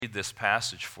Read this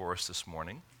passage for us this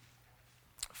morning,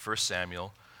 1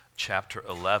 Samuel chapter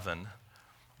 11,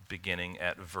 beginning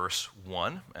at verse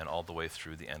 1 and all the way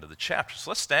through the end of the chapter. So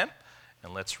let's stand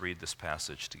and let's read this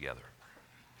passage together.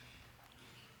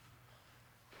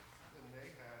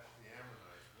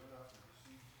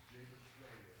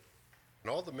 And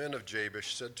all the men of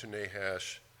Jabesh said to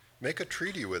Nahash, "Make a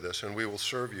treaty with us, and we will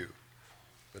serve you."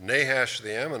 But Nahash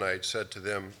the Ammonite said to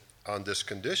them, "On this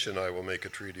condition I will make a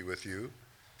treaty with you,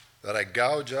 that I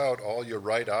gouge out all your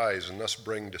right eyes and thus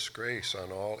bring disgrace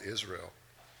on all Israel."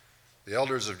 The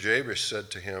elders of Jabesh said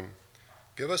to him,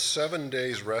 "Give us 7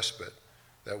 days' respite,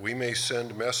 that we may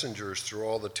send messengers through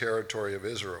all the territory of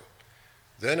Israel.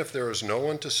 Then if there is no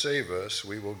one to save us,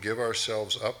 we will give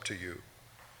ourselves up to you."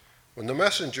 When the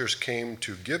messengers came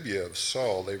to Gibeah of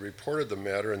Saul, they reported the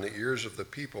matter in the ears of the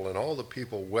people, and all the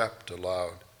people wept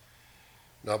aloud.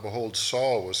 Now behold,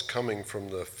 Saul was coming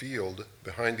from the field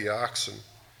behind the oxen.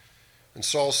 And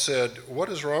Saul said, "What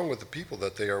is wrong with the people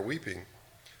that they are weeping?"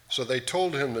 So they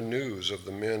told him the news of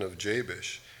the men of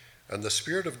Jabesh. And the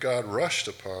Spirit of God rushed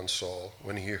upon Saul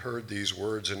when he heard these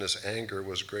words, and his anger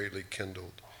was greatly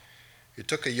kindled. He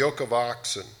took a yoke of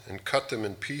oxen and cut them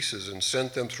in pieces and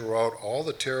sent them throughout all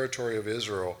the territory of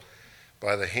Israel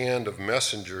by the hand of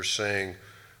messengers, saying,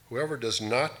 "Whoever does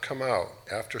not come out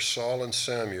after Saul and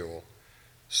Samuel,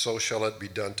 so shall it be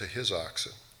done to his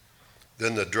oxen."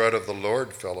 Then the dread of the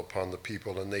Lord fell upon the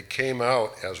people, and they came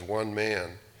out as one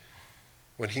man.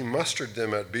 When he mustered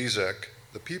them at Bezek,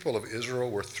 the people of Israel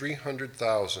were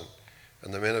 300,000,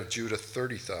 and the men of Judah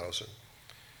 30,000.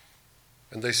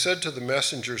 And they said to the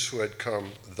messengers who had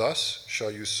come, "Thus shall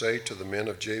you say to the men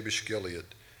of Jabesh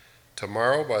Gilead,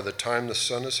 tomorrow by the time the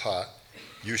sun is hot,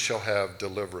 you shall have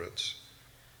deliverance."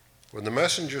 When the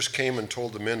messengers came and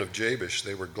told the men of Jabesh,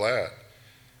 they were glad.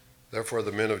 Therefore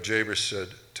the men of Jabesh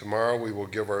said, "Tomorrow we will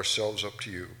give ourselves up to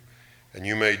you, and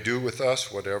you may do with us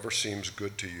whatever seems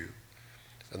good to you."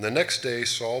 And the next day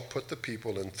Saul put the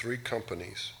people in 3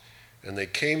 companies, and they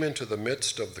came into the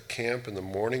midst of the camp in the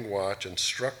morning watch and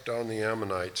struck down the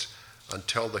Ammonites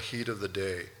until the heat of the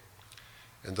day.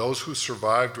 And those who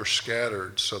survived were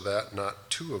scattered, so that not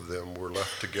 2 of them were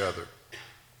left together.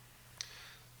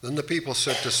 Then the people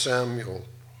said to Samuel,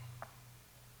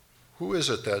 "Who is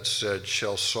it that said,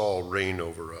 'Shall Saul reign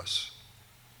over us?'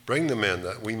 Bring the men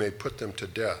that we may put them to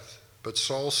death." But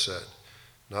Saul said,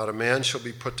 "Not a man shall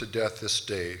be put to death this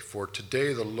day, for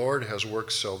today the Lord has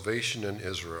worked salvation in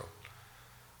Israel."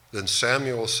 Then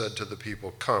Samuel said to the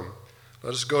people, "Come,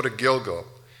 let us go to Gilgal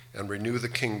and renew the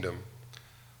kingdom."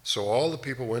 So all the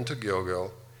people went to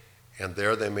Gilgal, and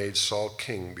there they made Saul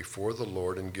king before the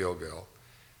Lord in Gilgal.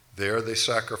 There they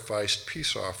sacrificed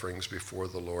peace offerings before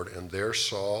the Lord, and there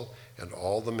Saul and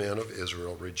all the men of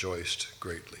Israel rejoiced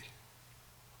greatly.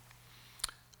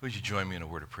 Would you join me in a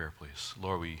word of prayer, please?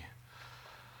 Lord, we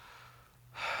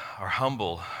are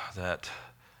humble that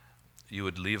you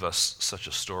would leave us such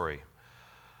a story.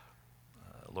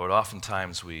 Lord,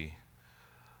 oftentimes we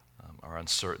are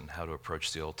uncertain how to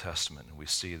approach the Old Testament, and we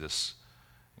see this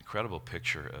incredible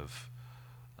picture of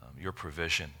your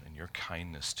provision and your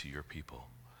kindness to your people.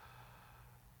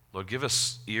 Lord, give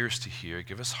us ears to hear,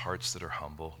 give us hearts that are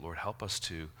humble. Lord, help us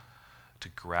to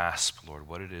grasp, Lord,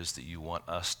 what it is that you want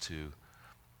us to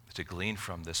glean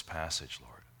from this passage,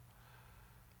 Lord.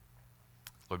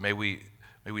 Lord, may we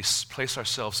place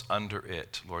ourselves under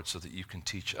it, Lord, so that you can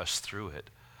teach us through it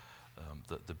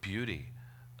the beauty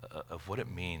of what it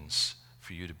means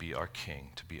for you to be our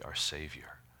King, to be our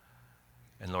Savior.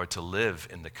 And Lord, to live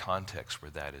in the context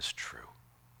where that is true.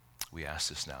 We ask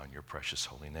this now in your precious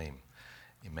holy name.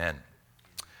 Amen.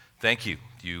 Thank you.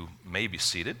 You may be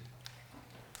seated.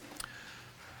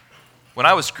 When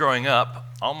I was growing up,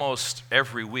 almost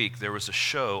every week there was a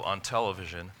show on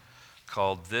television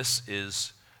called This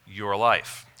Is Your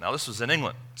Life. Now, this was in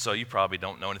England, so you probably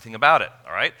don't know anything about it,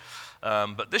 all right?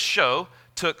 But this show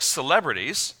took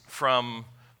celebrities from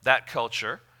that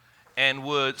culture and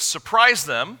would surprise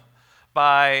them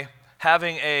by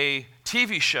having a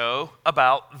TV show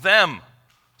about them.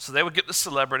 So they would get the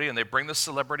celebrity, and they bring the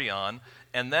celebrity on,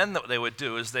 and then what they would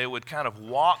do is they would kind of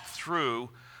walk through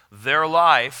their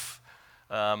life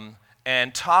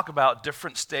and talk about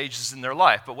different stages in their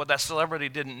life. But what that celebrity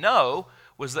didn't know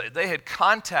was that they had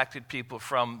contacted people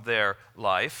from their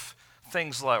life,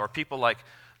 things like, or people like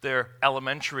their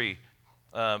elementary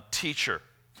teacher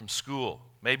from school,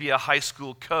 maybe a high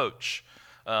school coach,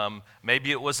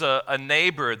 maybe it was a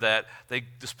neighbor that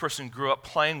this person grew up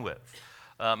playing with.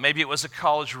 Maybe it was a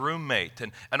college roommate.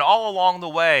 And all along the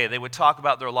way, they would talk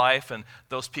about their life and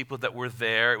those people that were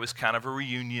there. It was kind of a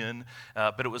reunion,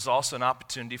 but it was also an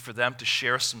opportunity for them to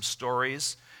share some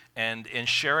stories And in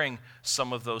sharing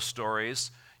some of those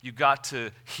stories, you got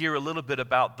to hear a little bit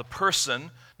about the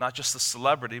person, not just the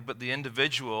celebrity, but the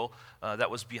individual that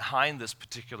was behind this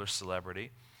particular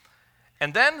celebrity.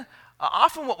 And then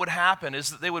often what would happen is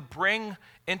that they would bring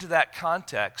into that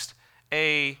context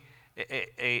a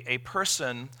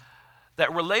person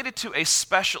that related to a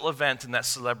special event in that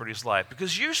celebrity's life.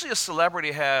 Because usually a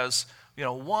celebrity has,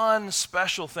 one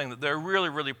special thing that they're really,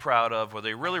 really proud of, or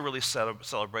they really, really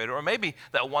celebrate, or maybe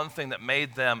that one thing that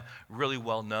made them really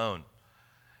well known.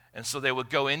 And so they would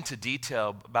go into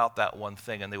detail about that one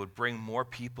thing, and they would bring more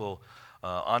people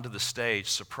onto the stage,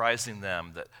 surprising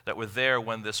them that were there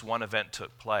when this one event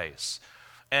took place.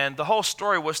 And the whole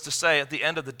story was to say, at the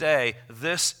end of the day,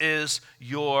 this is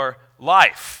your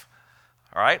life.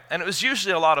 All right? And it was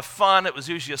usually a lot of fun. It was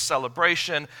usually a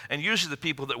celebration. And usually the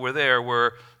people that were there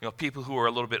were people who were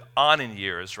a little bit on in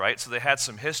years, right? So they had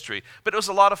some history. But it was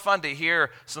a lot of fun to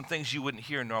hear some things you wouldn't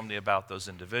hear normally about those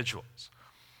individuals.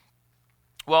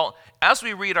 Well, as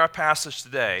we read our passage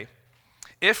today,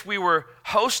 if we were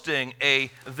hosting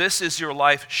a This Is Your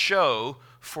Life show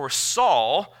for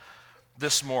Saul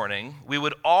this morning, we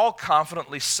would all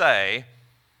confidently say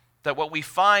that what we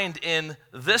find in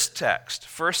this text,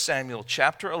 1 Samuel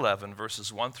chapter 11,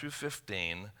 verses 1 through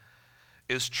 15,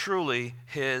 is truly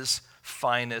his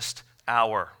finest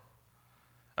hour.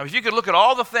 I mean, if you could look at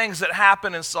all the things that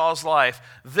happened in Saul's life,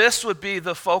 this would be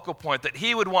the focal point that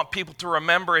he would want people to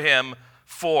remember him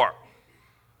for.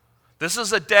 This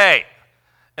is a day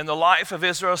in the life of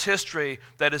Israel's history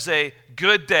that is a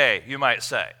good day, you might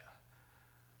say,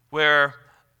 where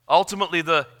ultimately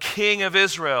the king of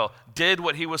Israel did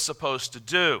what he was supposed to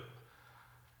do.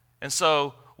 And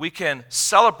so we can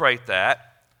celebrate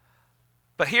that.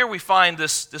 But here we find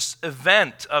this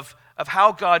event of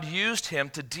how God used him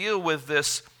to deal with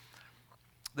this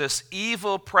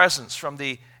evil presence from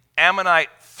the Ammonite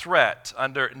threat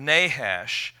under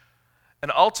Nahash,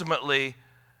 and ultimately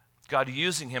God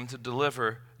using him to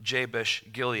deliver Jabesh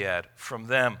Gilead from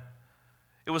them.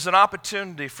 It was an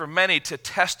opportunity for many to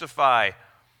testify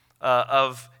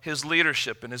of his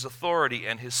leadership and his authority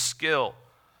and his skill.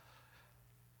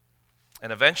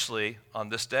 And eventually, on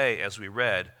this day, as we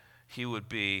read, he would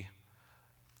be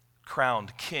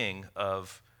crowned king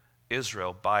of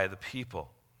Israel by the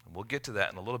people. And we'll get to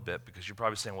that in a little bit, because you're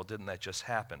probably saying, well, didn't that just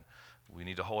happen? We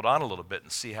need to hold on a little bit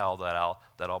and see how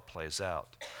that all plays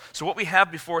out. So what we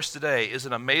have before us today is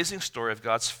an amazing story of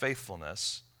God's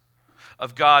faithfulness,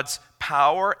 of God's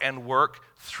power and work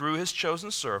through his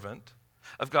chosen servant,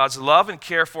 of God's love and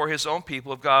care for his own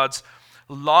people, of God's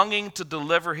longing to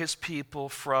deliver his people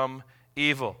from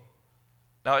evil.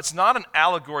 Now, it's not an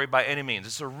allegory by any means.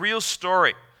 It's a real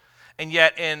story. And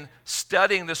yet, in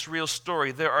studying this real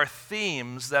story, there are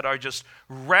themes that are just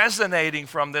resonating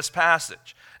from this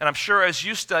passage. And I'm sure as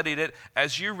you studied it,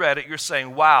 as you read it, you're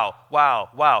saying, wow, wow,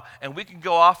 wow. And we can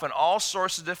go off in all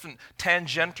sorts of different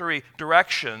tangential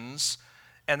directions,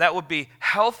 and that would be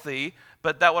healthy,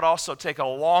 but that would also take a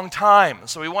long time.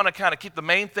 So we want to kind of keep the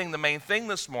main thing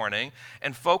this morning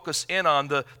and focus in on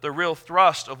the real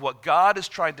thrust of what God is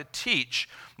trying to teach,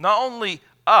 not only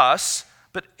us,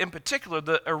 but in particular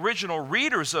the original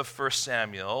readers of 1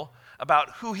 Samuel,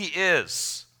 about who he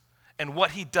is and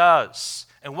what he does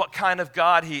and what kind of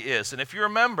God he is. And if you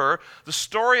remember, the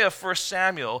story of 1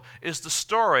 Samuel is the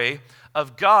story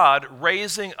of God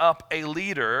raising up a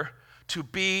leader to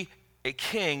be a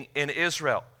king in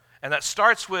Israel. And that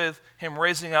starts with him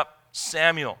raising up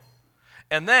Samuel.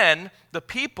 And then the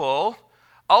people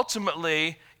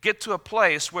ultimately get to a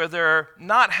place where they're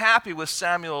not happy with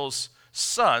Samuel's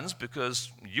sons,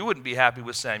 because you wouldn't be happy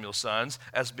with Samuel's sons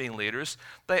as being leaders.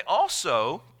 They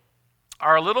also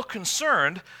are a little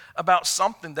concerned about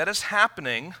something that is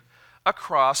happening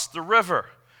across the river.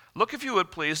 Look, if you would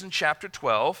please, in chapter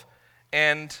 12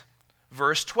 and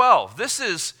verse 12. This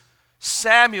is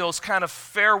Samuel's kind of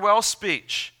farewell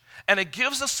speech. And it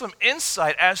gives us some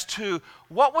insight as to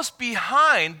what was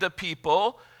behind the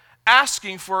people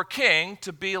asking for a king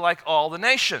to be like all the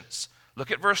nations. Look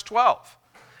at verse 12.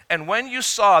 And when you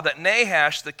saw that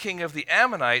Nahash, the king of the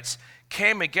Ammonites,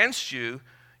 came against you,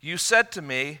 you said to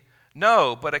me,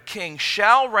 no, but a king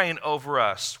shall reign over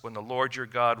us when the Lord your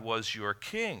God was your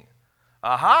king.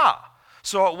 Aha!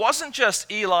 So it wasn't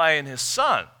just Eli and his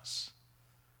sons.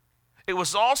 It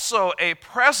was also a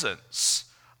presence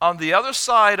on the other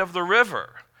side of the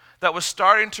river that was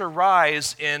starting to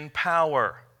rise in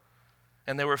power.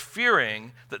 And they were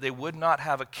fearing that they would not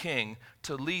have a king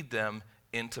to lead them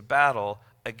into battle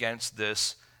against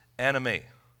this enemy.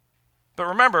 But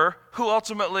remember, who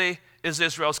ultimately is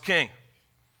Israel's king?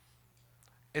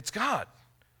 It's God.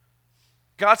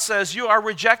 God says, you are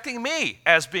rejecting me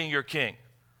as being your king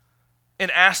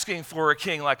and asking for a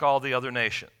king like all the other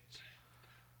nations.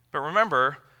 But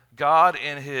remember, God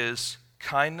in his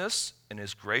kindness and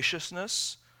his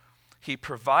graciousness, he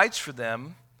provides for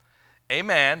them a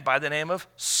man by the name of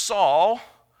Saul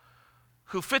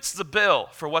who fits the bill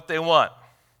for what they want.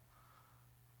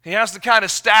 He has the kind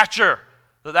of stature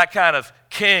that kind of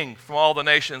king from all the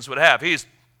nations would have. He's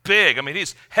big. I mean,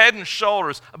 he's head and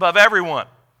shoulders above everyone.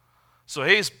 So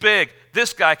he's big.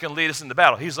 This guy can lead us into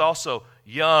battle. He's also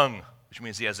young, which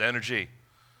means he has energy.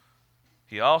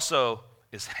 He also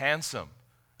is handsome.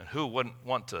 And who wouldn't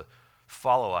want to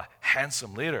follow a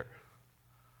handsome leader?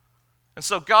 And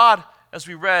so God, as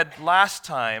we read last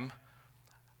time,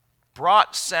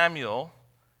 brought Samuel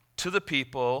to the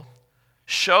people,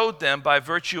 showed them by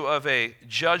virtue of a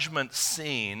judgment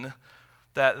scene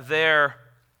that their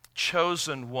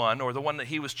chosen one, or the one that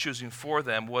he was choosing for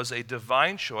them, was a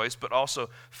divine choice, but also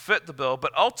fit the bill.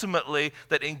 But ultimately,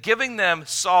 that in giving them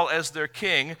Saul as their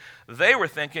king, they were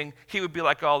thinking he would be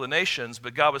like all the nations,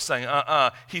 but God was saying,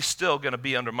 he's still going to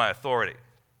be under my authority.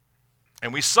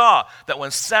 And we saw that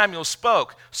when Samuel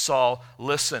spoke, Saul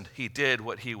listened. He did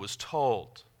what he was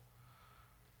told.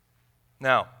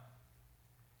 Now,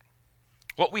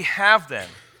 what we have then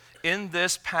in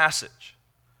this passage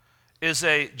is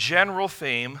a general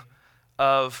theme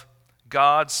of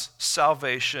God's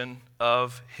salvation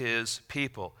of his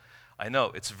people. I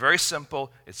know it's very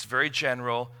simple, it's very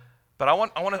general, but I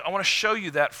want to show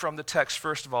you that from the text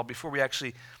first of all before we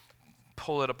actually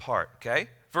pull it apart, okay?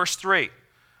 Verse 3,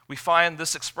 we find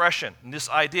this expression, this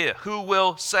idea, who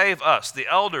will save us? The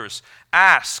elders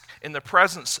ask in the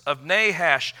presence of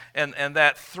Nahash and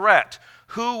that threat,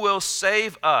 who will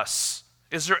save us?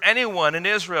 Is there anyone in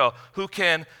Israel who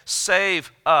can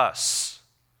save us?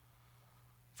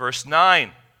 Verse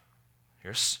 9,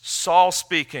 here's Saul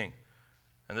speaking,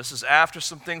 and this is after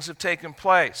some things have taken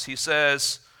place. He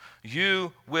says,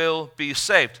 you will be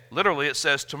saved. Literally, it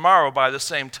says, tomorrow by the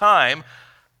same time,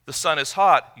 the sun is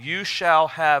hot, you shall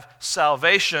have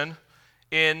salvation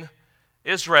in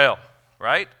Israel,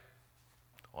 right?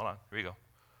 Hold on, here we go.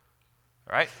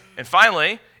 All right, and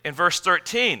finally, in verse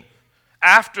 13,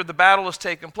 after the battle has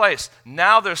taken place,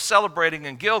 now they're celebrating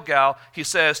in Gilgal. He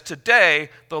says,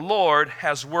 today the Lord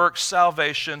has worked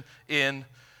salvation in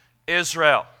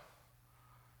Israel.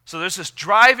 So there's this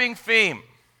driving theme.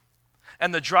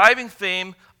 And the driving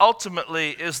theme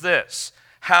ultimately is this: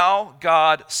 how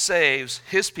God saves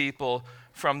his people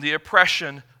from the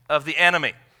oppression of the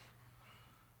enemy.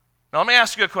 Now let me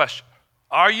ask you a question.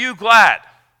 Are you glad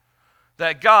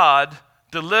that God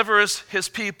delivers his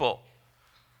people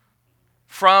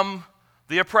from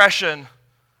the oppression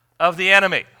of the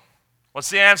enemy? What's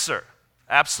the answer?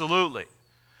 Absolutely.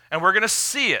 And we're going to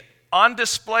see it on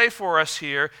display for us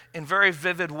here in very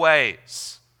vivid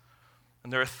ways.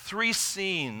 And there are three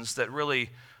scenes that really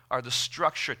are the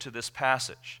structure to this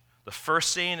passage. The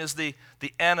first scene is the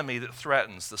enemy that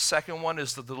threatens. The second one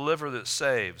is the deliverer that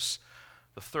saves.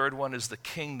 The third one is the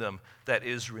kingdom that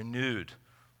is renewed.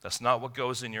 That's not what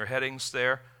goes in your headings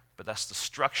there, but that's the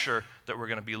structure that we're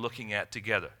going to be looking at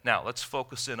together. Now, let's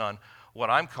focus in on what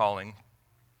I'm calling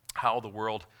how the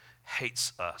world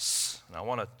hates us. And I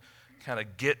want to kind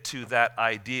of get to that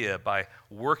idea by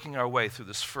working our way through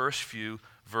this first few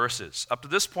verses. Up to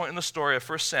this point in the story of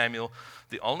 1 Samuel,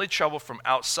 the only trouble from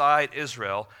outside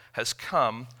Israel has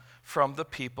come from the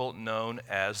people known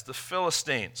as the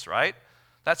Philistines, right?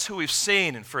 That's who we've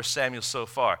seen in 1 Samuel so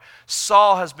far.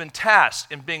 Saul has been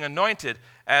tasked in being anointed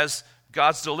as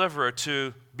God's deliverer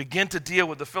to begin to deal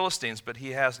with the Philistines, but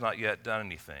he has not yet done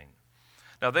anything.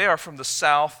 Now, they are from the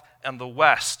south and the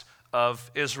west of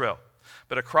Israel.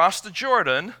 But across the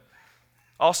Jordan,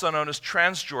 also known as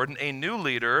Transjordan, a new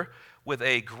leader with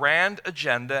a grand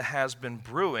agenda has been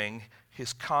brewing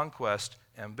his conquest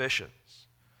ambitions.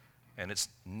 And it's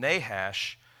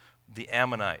Nahash the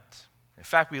Ammonite. In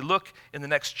fact, we look in the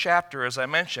next chapter, as I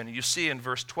mentioned, you see in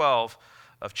verse 12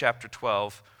 of chapter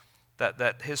 12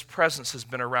 that his presence has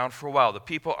been around for a while. The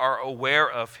people are aware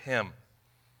of him.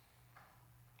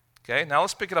 Okay, now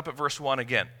let's pick it up at verse 1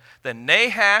 again. Then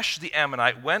Nahash the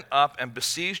Ammonite went up and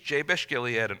besieged Jabesh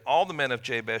Gilead, and all the men of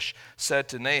Jabesh said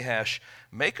to Nahash,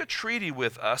 make a treaty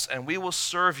with us, and we will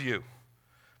serve you.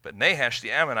 But Nahash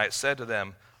the Ammonite said to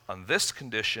them, on this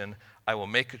condition I will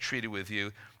make a treaty with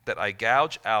you, that I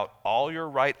gouge out all your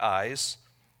right eyes,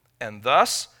 and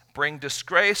thus bring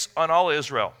disgrace on all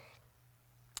Israel.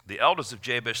 The elders of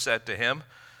Jabesh said to him,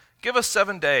 give us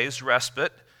 7 days'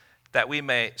 respite, that we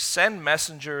may send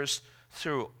messengers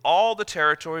through all the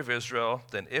territory of Israel.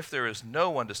 Then if there is no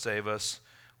one to save us,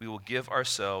 we will give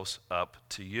ourselves up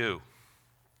to you.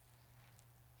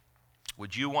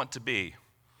 Would you want to be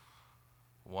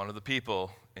one of the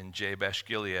people in Jabesh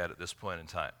Gilead at this point in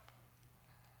time?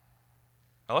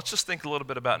 Now let's just think a little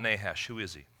bit about Nahash. Who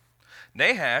is he?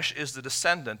 Nahash is the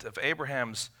descendant of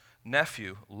Abraham's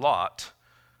nephew, Lot,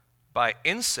 by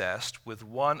incest with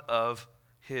one of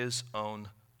his own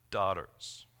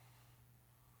daughters.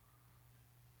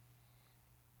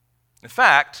 In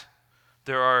fact,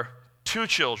 there are two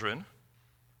children.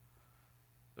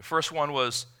 The first one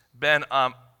was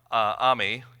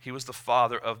Ben-Ami. He was the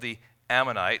father of the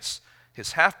Ammonites.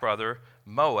 His half-brother,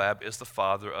 Moab, is the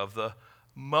father of the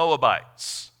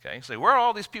Moabites. Okay, you say, where do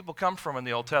all these people come from in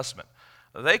the Old Testament?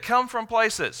 They come from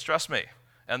places, trust me,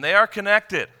 and they are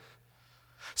connected.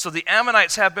 So the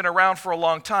Ammonites have been around for a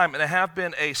long time, and they have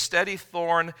been a steady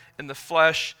thorn in the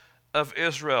flesh of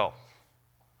Israel.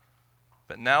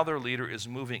 But now their leader is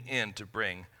moving in to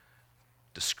bring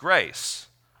disgrace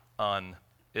on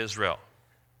Israel.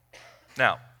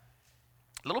 Now,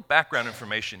 a little background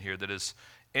information here that is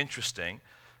interesting.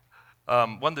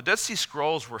 When the Dead Sea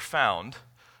Scrolls were found,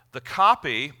 the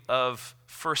copy of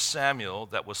 1 Samuel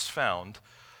that was found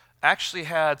actually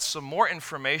had some more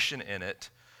information in it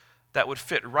that would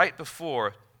fit right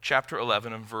before chapter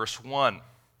 11 and verse 1.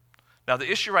 Now,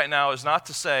 the issue right now is not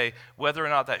to say whether or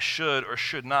not that should or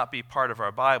should not be part of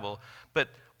our Bible, but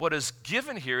what is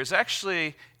given here is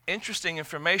actually interesting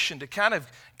information to kind of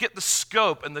get the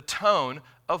scope and the tone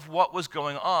of what was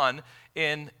going on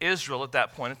in Israel at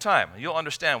that point in time. You'll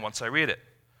understand once I read it.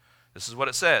 This is what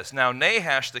it says. Now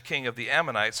Nahash, the king of the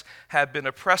Ammonites, had been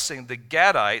oppressing the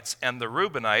Gadites and the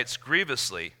Reubenites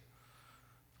grievously.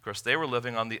 Of course, they were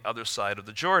living on the other side of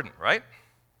the Jordan, right?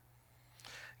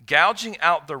 Gouging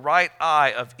out the right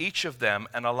eye of each of them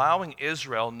and allowing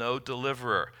Israel no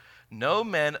deliverer. No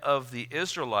men of the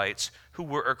Israelites who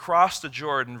were across the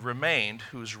Jordan remained,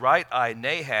 whose right eye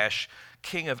Nahash,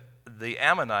 king of the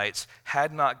Ammonites,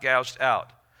 had not gouged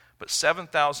out. But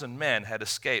 7,000 men had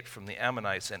escaped from the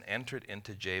Ammonites and entered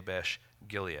into Jabesh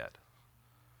Gilead.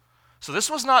 So this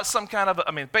was not some kind of,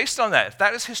 based on that, if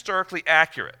that is historically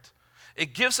accurate,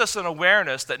 it gives us an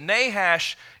awareness that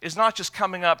Nahash is not just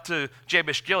coming up to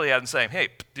Jabesh Gilead and saying, hey,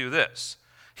 do this.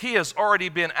 He has already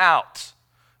been out,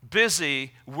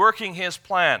 busy working his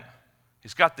plan.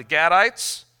 He's got the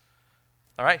Gadites,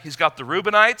 all right, he's got the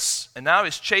Reubenites, and now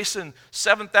he's chasing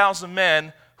 7,000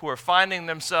 men who are finding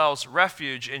themselves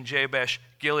refuge in Jabesh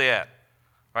Gilead. All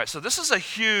right, so this is a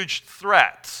huge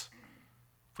threat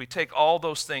if we take all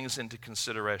those things into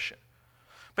consideration.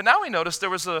 But now we notice there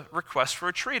was a request for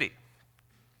a treaty.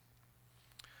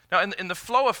 Now, in the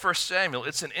flow of 1 Samuel,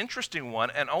 it's an interesting one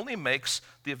and only makes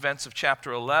the events of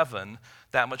chapter 11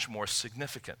 that much more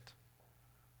significant.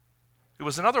 It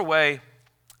was another way,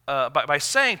 by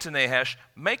saying to Nahash,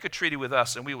 make a treaty with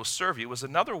us and we will serve you, was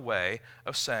another way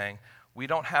of saying, we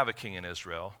don't have a king in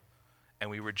Israel and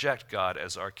we reject God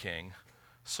as our king,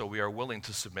 so we are willing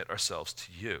to submit ourselves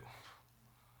to you.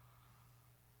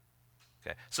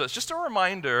 Okay, so it's just a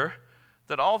reminder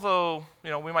that although,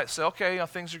 we might say, okay,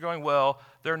 things are going well,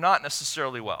 they're not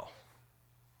necessarily well.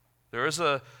 There is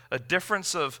a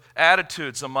difference of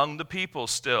attitudes among the people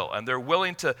still, and they're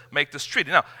willing to make this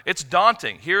treaty. Now, it's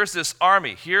daunting. Here's this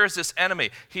army. Here's this enemy.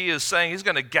 He is saying he's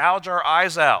going to gouge our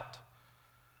eyes out.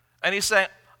 And he's saying,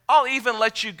 I'll even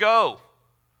let you go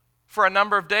for a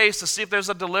number of days to see if there's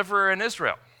a deliverer in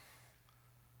Israel.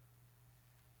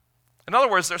 In other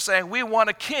words, they're saying, we want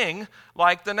a king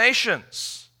like the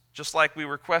nations, just like we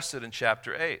requested in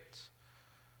chapter 8.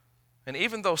 And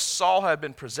even though Saul had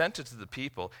been presented to the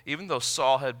people, even though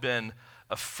Saul had been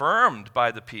affirmed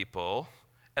by the people,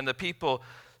 and the people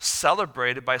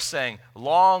celebrated by saying,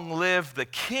 long live the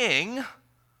king, at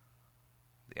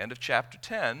the end of chapter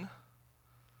 10,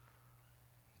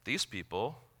 these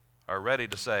people are ready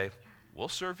to say, we'll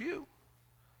serve you.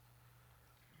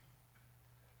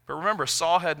 But remember,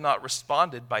 Saul had not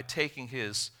responded by taking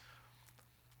his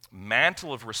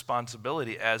mantle of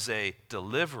responsibility as a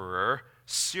deliverer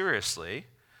seriously.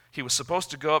 He was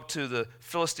supposed to go up to the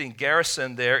Philistine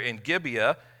garrison there in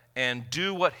Gibeah and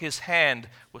do what his hand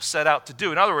was set out to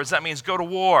do. In other words, that means go to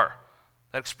war.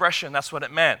 That expression, that's what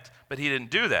it meant. But he didn't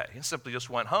do that. He simply just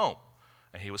went home,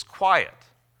 and he was quiet.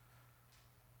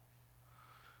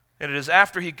 And it is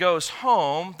after he goes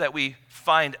home that we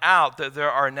find out that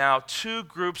there are now two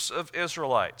groups of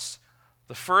Israelites.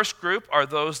 The first group are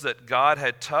those that God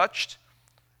had touched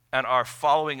and are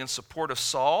following in support of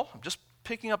Saul. I'm just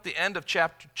picking up the end of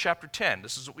chapter 10.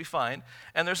 This is what we find.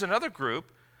 And there's another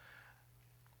group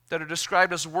that are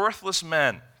described as worthless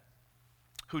men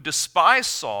who despise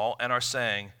Saul and are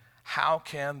saying, how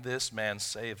can this man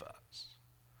save us?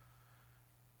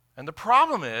 And the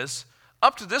problem is,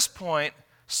 up to this point,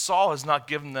 Saul has not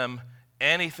given them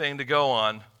anything to go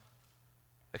on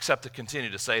except to continue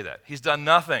to say that. He's done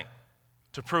nothing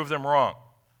to prove them wrong.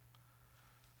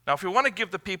 Now, if we want to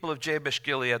give the people of Jabesh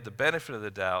Gilead the benefit of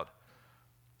the doubt,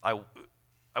 I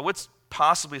would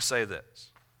possibly say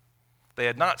this. They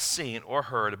had not seen or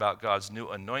heard about God's new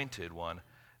anointed one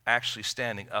actually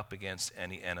standing up against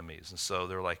any enemies. And so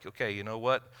they're like, okay, you know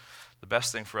what? The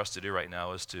best thing for us to do right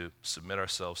now is to submit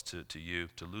ourselves to you,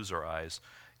 to lose our eyes,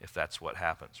 if that's what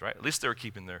happens, right? At least they were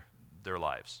keeping their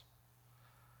lives.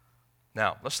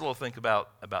 Now, let's a little think about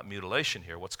mutilation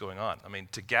here. What's going on? I mean,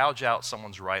 to gouge out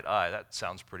someone's right eye, that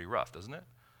sounds pretty rough, doesn't it?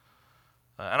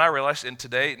 And I realize in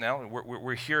today now,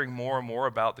 we're hearing more and more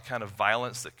about the kind of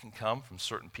violence that can come from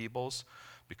certain peoples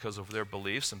because of their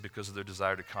beliefs and because of their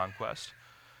desire to conquest.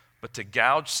 But to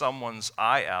gouge someone's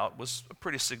eye out was a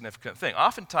pretty significant thing.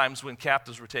 Oftentimes when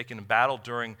captives were taken in battle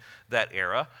during that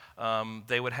era,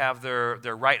 they would have their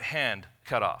right hand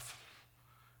cut off.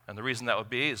 And the reason that would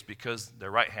be is because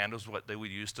their right hand was what they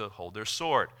would use to hold their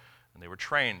sword. And they were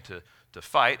trained to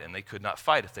fight, and they could not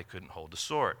fight if they couldn't hold the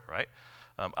sword, right?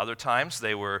 Other times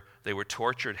they were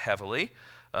tortured heavily.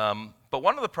 But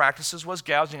one of the practices was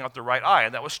gouging out the right eye,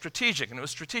 and that was strategic. And it was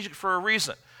strategic for a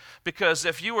reason. Because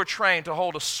if you were trained to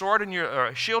hold a shield in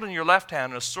your left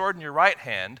hand and a sword in your right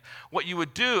hand, what you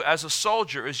would do as a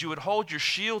soldier is you would hold your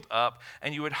shield up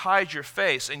and you would hide your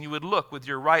face and you would look with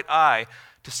your right eye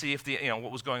to see if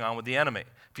what was going on with the enemy.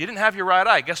 If you didn't have your right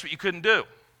eye, guess what you couldn't do?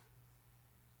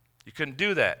 You couldn't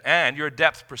do that, and your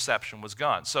depth perception was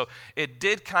gone. So it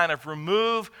did kind of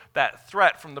remove that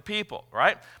threat from the people,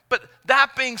 right? But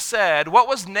that being said, what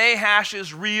was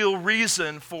Nahash's real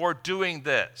reason for doing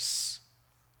this?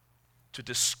 To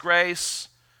disgrace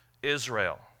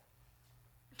Israel,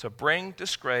 to bring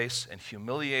disgrace and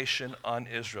humiliation on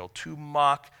Israel, to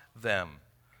mock them.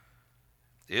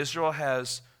 Israel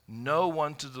has no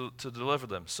one to deliver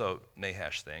them, so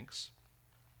Nahash thinks.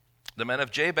 The men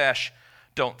of Jabesh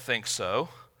don't think so.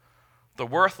 The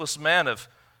worthless men of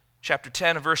chapter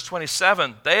 10 and verse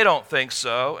 27, they don't think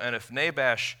so. And if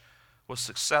Nahash was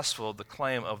successful, the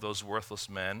claim of those worthless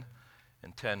men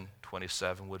in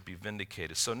 10:27 would be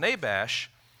vindicated. So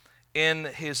Nahash, in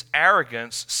his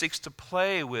arrogance, seeks to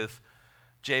play with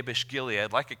Jabesh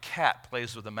Gilead like a cat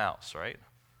plays with a mouse, right?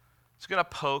 He's going to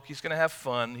poke, he's going to have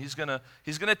fun, he's going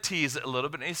to tease it a little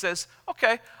bit, and he says,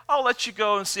 okay, I'll let you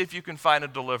go and see if you can find a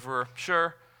deliverer.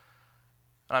 Sure.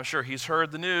 And I'm sure he's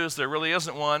heard the news, there really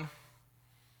isn't one.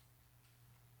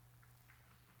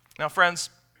 Now,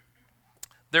 friends,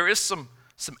 there is some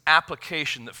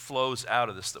application that flows out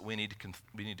of this that we need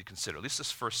to consider, at least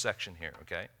this first section here,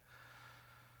 okay?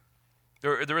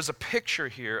 There is a picture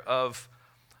here of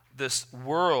this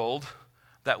world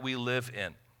that we live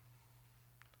in.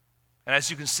 And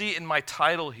as you can see in my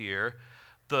title here,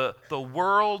 the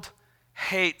world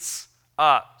hates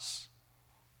us.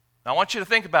 Now, I want you to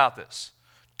think about this.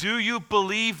 Do you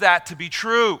believe that to be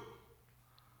true?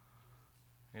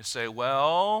 You say,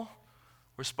 well,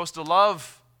 we're supposed to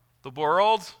love the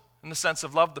world in the sense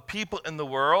of love the people in the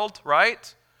world,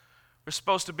 right? We're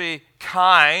supposed to be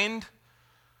kind.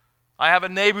 I have a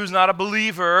neighbor who's not a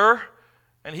believer,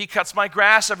 and he cuts my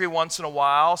grass every once in a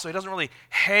while, so he doesn't really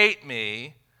hate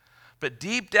me. But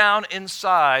deep down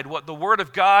inside, what the Word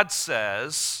of God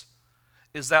says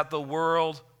is that the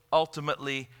world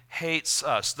ultimately hates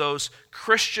us. Those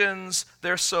Christians,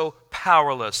 they're so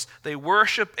powerless. They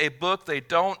worship a book they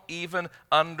don't even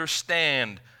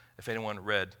understand. If anyone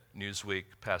read Newsweek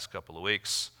past couple of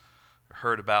weeks,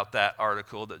 heard about that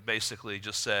article that basically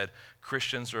just said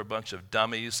Christians are a bunch of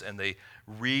dummies and they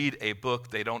read a book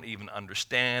they don't even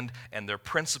understand, and their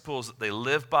principles that they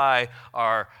live by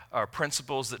are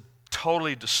principles that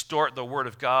totally distort the Word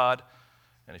of God.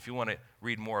 And if you want to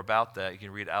read more about that, you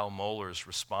can read Al Mohler's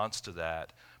response to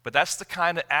that. But that's the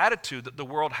kind of attitude that the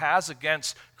world has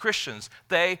against Christians.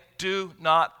 They do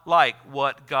not like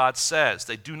what God says.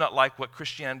 They do not like what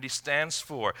Christianity stands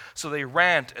for. So they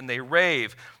rant and they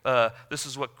rave. This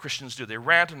is what Christians do. They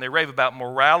rant and they rave about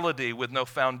morality with no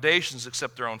foundations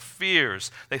except their own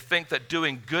fears. They think that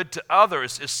doing good to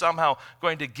others is somehow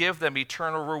going to give them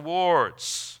eternal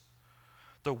rewards.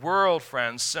 The world,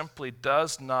 friends, simply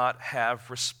does not have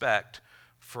respect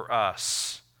for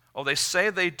us. Oh, they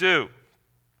say they do.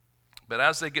 But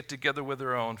as they get together with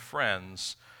their own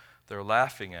friends, they're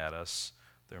laughing at us,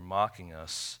 they're mocking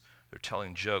us, they're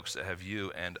telling jokes that have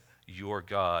you and your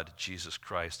God, Jesus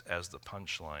Christ, as the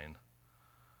punchline.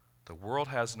 The world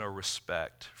has no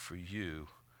respect for you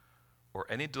or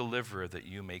any deliverer that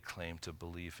you may claim to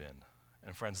believe in.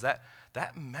 And friends, that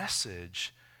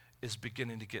message is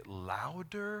beginning to get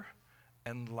louder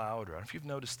and louder. I don't know if you've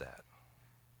noticed that.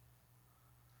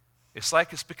 It's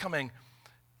like it's becoming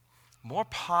more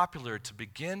popular to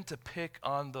begin to pick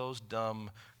on those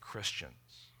dumb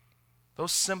Christians,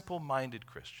 those simple-minded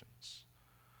Christians,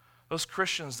 those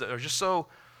Christians that are just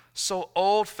so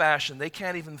old-fashioned they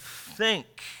can't even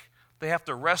think. They have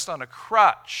to rest on a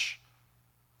crutch.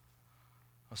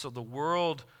 And so the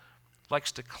world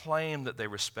likes to claim that they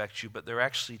respect you, but they're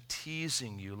actually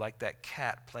teasing you like that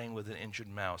cat playing with an injured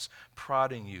mouse,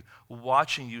 prodding you,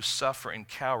 watching you suffer and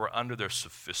cower under their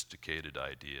sophisticated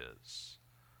ideas.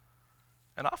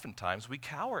 And oftentimes we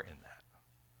cower in that.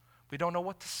 We don't know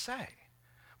what to say.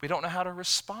 We don't know how to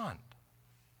respond.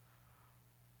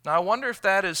 Now, I wonder if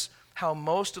that is how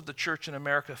most of the church in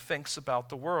America thinks about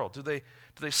the world. Do they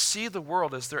see the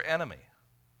world as their enemy?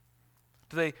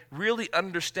 Do they really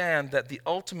understand that the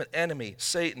ultimate enemy,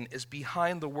 Satan, is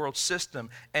behind the world system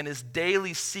and is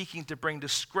daily seeking to bring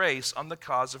disgrace on the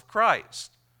cause of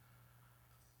Christ?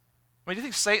 I mean, do you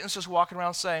think Satan's just walking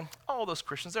around saying, oh, those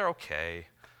Christians, they're okay.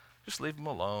 Just leave them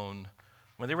alone.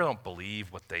 I mean, they really don't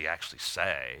believe what they actually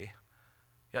say.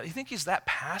 Yeah, you think he's that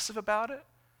passive about it?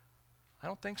 I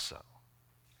don't think so.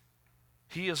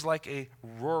 He is like a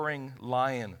roaring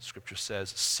lion, Scripture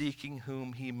says, seeking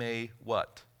whom he may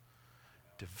what?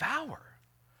 Devour.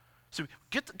 So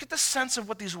get the sense of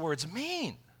what these words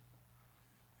mean.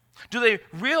 Do they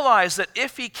realize that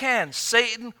if he can,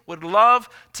 Satan would love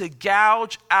to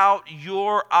gouge out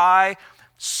your eye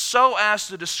so as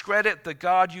to discredit the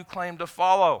God you claim to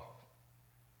follow?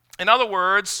 In other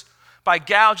words, by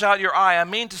gouge out your eye, I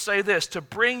mean to say this, to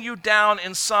bring you down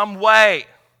in some way,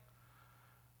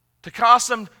 to cause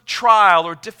some trial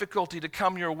or difficulty to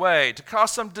come your way, to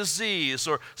cause some disease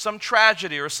or some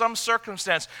tragedy or some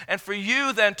circumstance, and for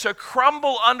you then to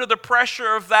crumble under the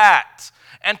pressure of that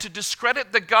and to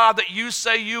discredit the God that you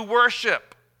say you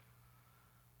worship.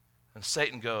 And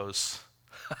Satan goes,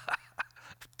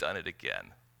 I've done it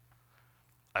again.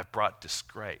 I've brought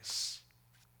disgrace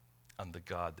on the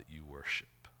God that you worship.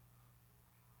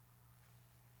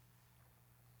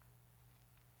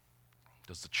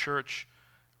 Does the church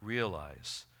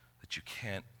realize that you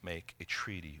can't make a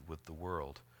treaty with the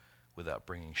world without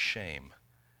bringing shame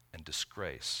and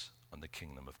disgrace on the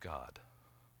kingdom of God?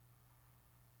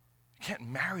 You can't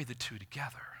marry the two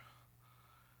together.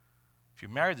 If you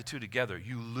marry the two together,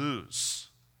 you lose.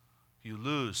 You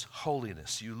lose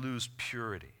holiness. You lose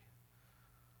purity.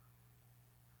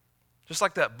 Just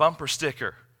like that bumper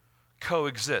sticker,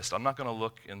 coexist. I'm not going to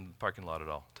look in the parking lot at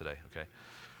all today, okay?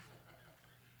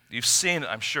 You've seen it,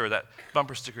 I'm sure, that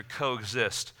bumper sticker,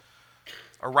 coexist,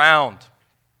 around.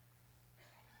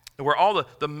 Where all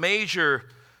the major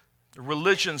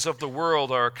religions of the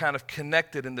world are kind of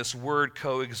connected in this word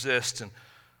coexist. And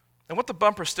what the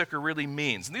bumper sticker really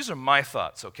means, and these are my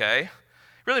thoughts, okay? It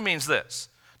really means this.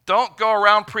 Don't go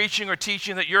around preaching or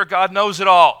teaching that your God knows it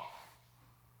all.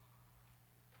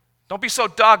 Don't be so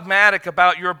dogmatic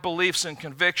about your beliefs and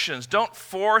convictions. Don't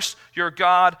force your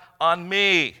God on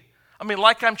me. I mean,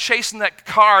 like I'm chasing that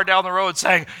car down the road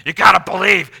saying, you gotta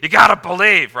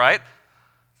believe, right?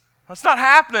 That's not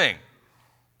happening.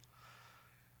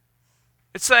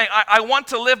 It's saying, I want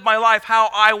to live my life how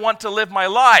I want to live my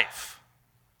life.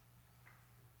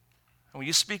 And when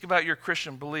you speak about your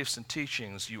Christian beliefs and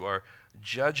teachings, you are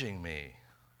judging me.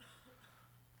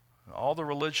 All the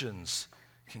religions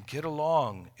can get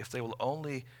along if they will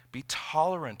only be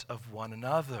tolerant of one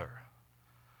another.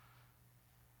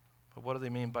 But what do they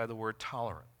mean by the word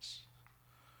tolerance?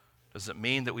 Does it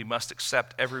mean that we must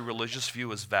accept every religious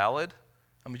view as valid?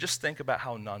 I mean, just think about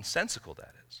how nonsensical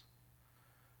that is.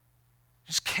 It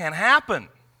just can't happen.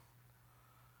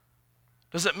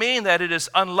 Does it mean that it is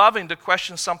unloving to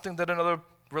question something that another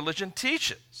religion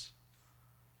teaches?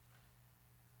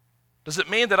 Does it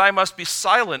mean that I must be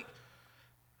silent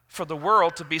for the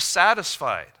world to be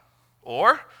satisfied?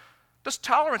 Or does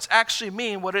tolerance actually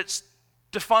mean what it's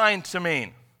defined to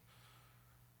mean?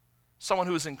 Someone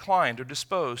who is inclined or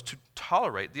disposed to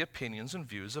tolerate the opinions and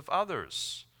views of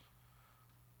others.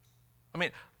 I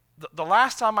mean, the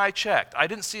last time I checked, I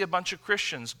didn't see a bunch of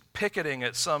Christians picketing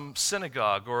at some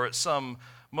synagogue or at some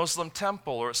Muslim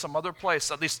temple or at some other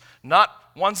place, at least not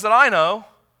ones that I know.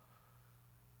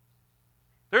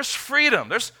 There's freedom.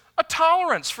 There's a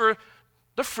tolerance for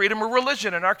the freedom of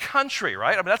religion in our country,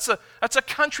 right? I mean, that's a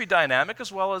country dynamic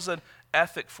as well as an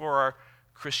ethic for our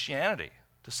Christianity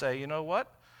to say, you know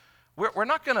what? We're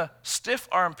not going to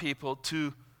stiff-arm people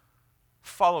to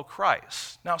follow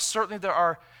Christ. Now, certainly there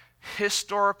are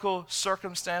historical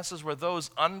circumstances where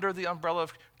those under the umbrella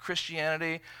of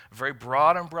Christianity, a very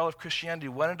broad umbrella of Christianity,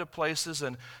 went into places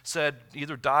and said,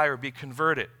 either die or be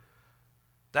converted.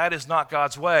 That is not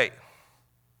God's way.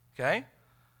 Okay?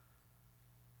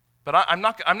 But I'm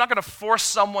not going to force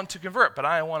someone to convert, but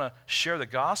I want to share the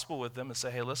gospel with them and say,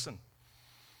 hey, listen,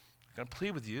 I'm going to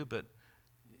plead with you, but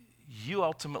you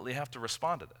ultimately have to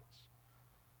respond to this.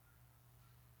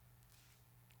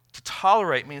 To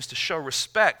tolerate means to show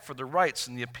respect for the rights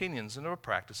and the opinions and the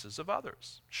practices of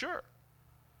others. Sure.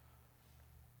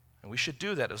 And we should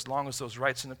do that as long as those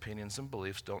rights and opinions and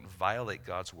beliefs don't violate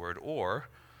God's word or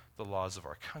the laws of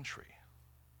our country.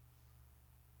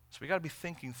 So we got to be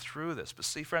thinking through this. But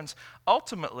see, friends,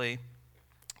 ultimately,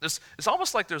 it's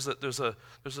almost like there's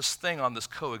this thing on this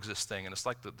coexist thing, and it's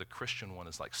like the Christian one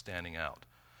is like standing out.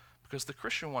 Because the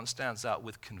Christian one stands out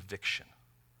with conviction,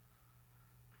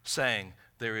 saying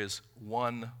there is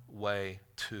one way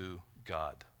to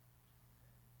God.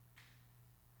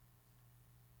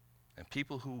 And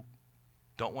people who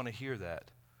don't want to hear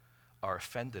that are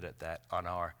offended at that and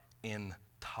are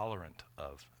intolerant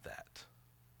of that.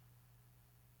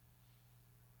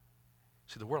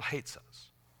 See, the world hates us.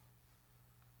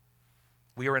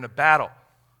 We are in a battle.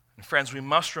 And friends, we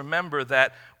must remember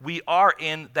that we are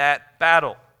in that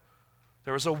battle.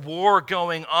 There is a war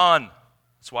going on.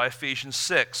 That's why Ephesians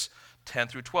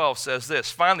 6:10-12 says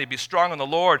this, finally, be strong in the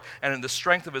Lord and in the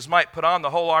strength of his might. Put on the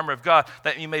whole armor of God,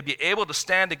 that you may be able to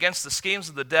stand against the schemes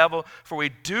of the devil. For we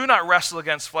do not wrestle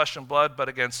against flesh and blood, but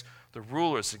against the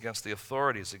rulers, against the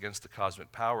authorities, against the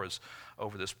cosmic powers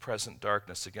over this present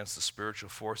darkness, against the spiritual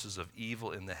forces of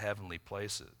evil in the heavenly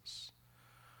places.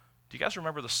 Do you guys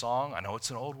remember the song? I know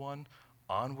it's an old one.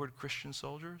 Onward, Christian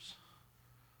soldiers.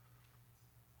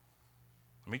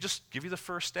 Let me just give you the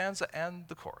first stanza and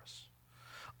the chorus.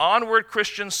 Onward,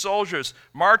 Christian soldiers,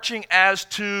 marching as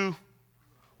to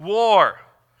war,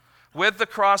 with the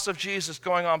cross of Jesus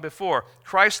going on before.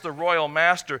 Christ, the royal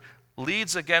master,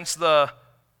 leads against the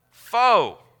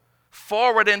foe.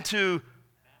 Forward into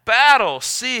battle,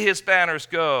 see his banners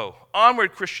go.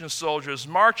 Onward, Christian soldiers,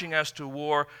 marching as to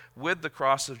war, with the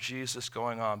cross of Jesus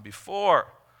going on before.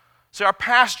 See, our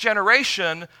past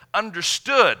generation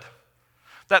understood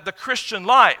that the Christian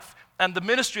life and the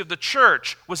ministry of the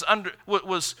church was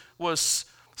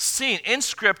seen in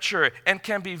Scripture and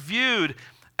can be viewed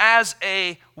as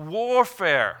a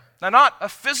warfare. Now, not a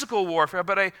physical warfare,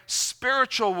 but a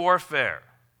spiritual warfare.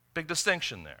 Big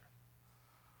distinction there.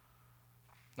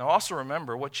 Now, also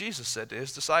remember what Jesus said to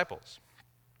his disciples.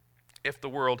 If the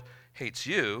world hates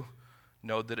you,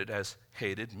 know that it has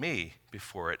hated me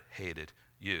before it hated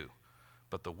you.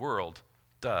 But the world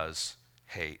does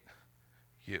hate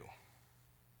you.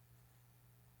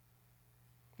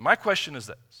 My question is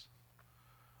this.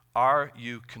 Are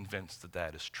you convinced that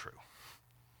that is true?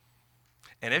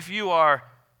 And if you are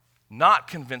not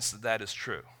convinced that that is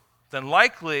true, then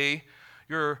likely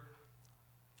you're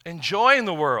enjoying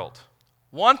the world,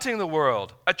 wanting the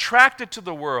world, attracted to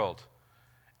the world,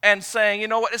 and saying, you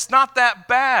know what, it's not that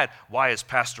bad. Why is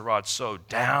Pastor Rod so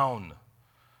down?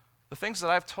 The things that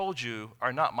I've told you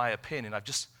are not my opinion. I've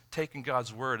just taken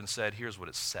God's word and said, here's what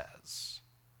it says.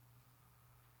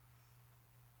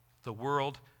 The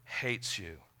world hates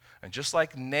you. And just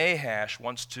like Nahash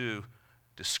wants to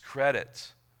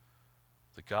discredit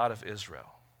the God of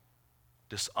Israel,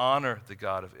 dishonor the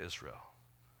God of Israel,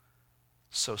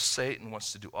 so Satan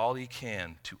wants to do all he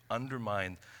can to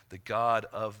undermine the God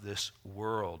of this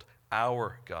world,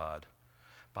 our God,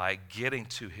 by getting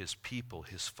to his people,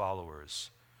 his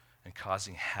followers, and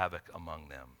causing havoc among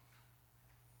them.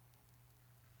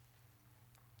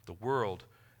 The world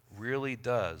really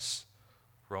does,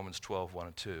 Romans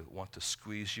 12:1-2, want to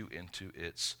squeeze you into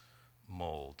its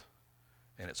mold.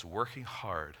 And it's working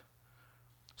hard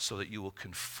so that you will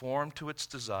conform to its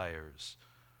desires.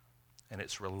 And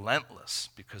it's relentless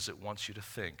because it wants you to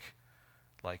think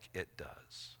like it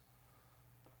does.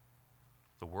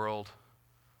 The world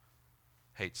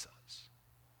hates us.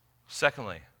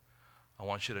 Secondly, I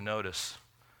want you to notice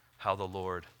how the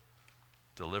Lord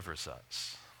delivers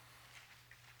us.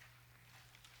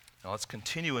 Now let's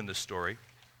continue in this story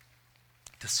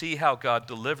to see how God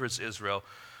delivers Israel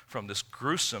from this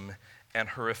gruesome and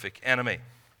horrific enemy.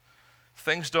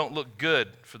 Things don't look good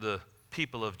for the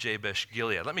people of Jabesh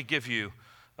Gilead. Let me give you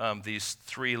these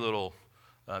three little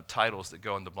titles that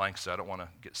go in the blanks. I don't want to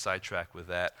get sidetracked with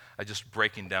that. I'm just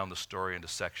breaking down the story into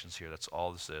sections here. That's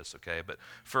all this is, okay? But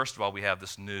first of all, we have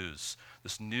this news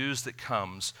that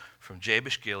comes from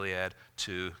Jabesh Gilead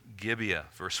to Gibeah.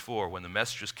 Verse 4, when the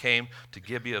messengers came to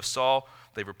Gibeah of Saul,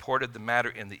 they reported the matter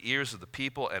in the ears of the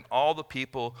people, and all the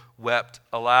people wept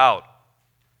aloud.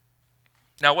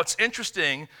 Now, what's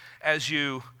interesting as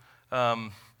you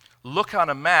look on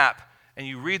a map and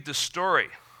you read the story,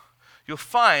 you'll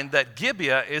find that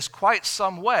Gibeah is quite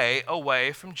some way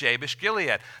away from Jabesh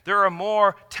Gilead. There are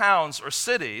more towns or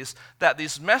cities that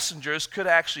these messengers could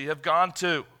actually have gone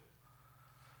to.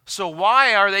 So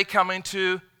why are they coming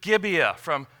to Gibeah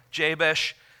from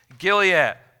Jabesh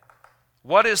Gilead?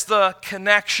 What is the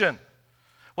connection?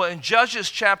 Well, in Judges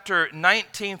chapter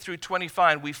 19 through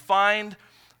 25, we find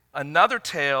another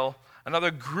tale, another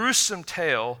gruesome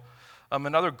tale,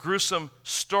 another gruesome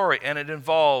story, and it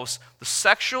involves the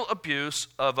sexual abuse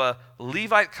of a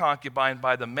Levite concubine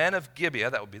by the men of Gibeah,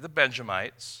 that would be the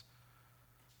Benjamites.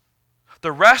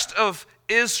 The rest of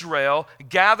Israel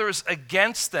gathers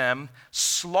against them,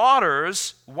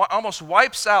 slaughters, almost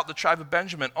wipes out the tribe of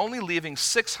Benjamin, only leaving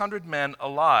 600 men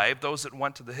alive, those that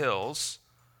went to the hills.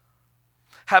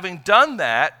 Having done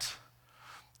that,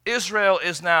 Israel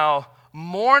is now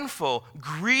mournful,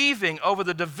 grieving over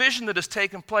the division that has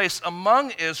taken place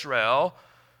among Israel,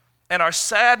 and are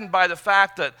saddened by the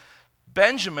fact that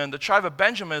Benjamin, the tribe of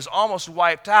Benjamin, is almost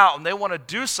wiped out, and they want to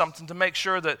do something to make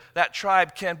sure that that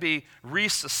tribe can be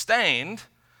resustained.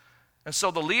 And so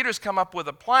the leaders come up with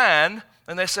a plan,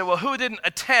 and they say, well, who didn't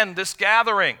attend this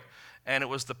gathering? And it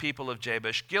was the people of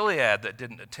Jabesh Gilead that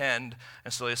didn't attend.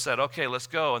 And so they said, okay, let's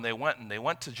go. And they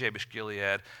went to Jabesh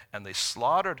Gilead, and they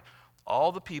slaughtered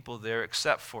all the people there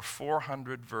except for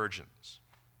 400 virgins.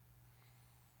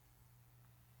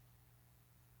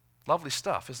 Lovely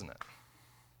stuff, isn't it?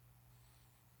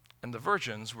 And the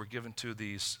virgins were given to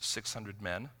these 600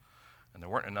 men, and there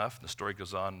weren't enough. And the story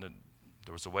goes on, and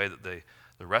there was a way that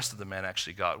the rest of the men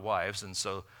actually got wives, and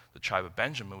so the tribe of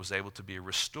Benjamin was able to be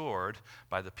restored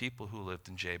by the people who lived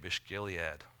in Jabesh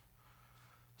Gilead.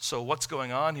 So what's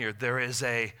going on here? There is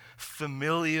a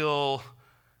familial,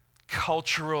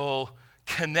 cultural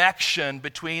connection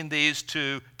between these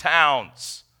two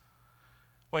towns.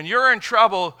 When you're in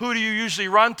trouble, who do you usually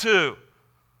run to?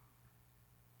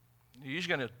 You're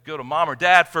usually going to go to mom or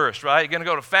dad first, right? You're going to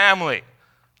go to family.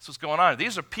 That's what's going on.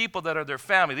 These are people that are their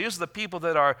family. These are the people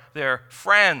that are their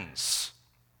friends.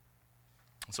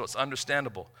 And so it's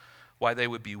understandable why they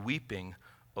would be weeping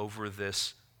over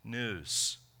this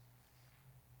news.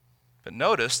 But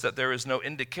notice that there is no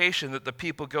indication that the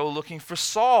people go looking for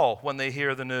Saul when they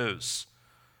hear the news.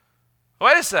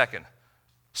 Wait a second.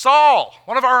 Saul,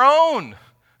 one of our own,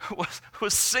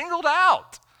 was singled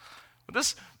out.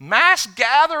 This mass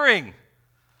gathering.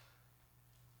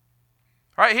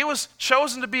 Right? He was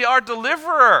chosen to be our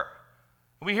deliverer.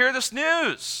 We hear this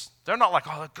news. They're not like,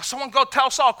 oh, someone go tell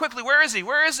Saul quickly, where is he?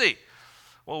 Where is he?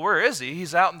 Well, where is he?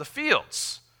 He's out in the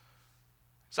fields.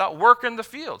 He's out working the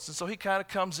fields. And so he kind of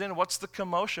comes in. What's the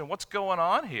commotion? What's going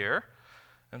on here?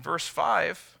 In verse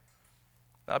 5,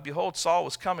 now behold, Saul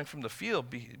was coming from the field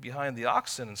behind the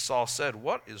oxen, and Saul said,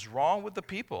 what is wrong with the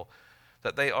people,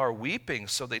 that they are weeping?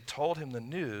 So they told him the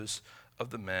news of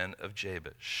the men of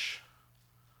Jabesh.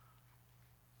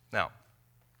 Now,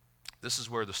 this is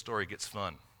where the story gets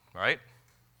fun, right?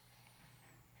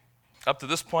 Up to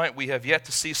this point, we have yet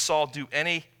to see Saul do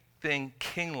anything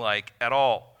king-like at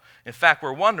all. In fact,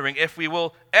 we're wondering if we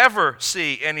will ever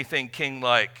see anything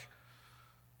king-like.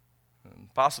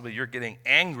 Possibly you're getting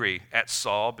angry at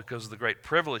Saul because of the great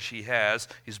privilege he has.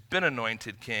 He's been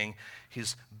anointed king.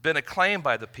 He's been acclaimed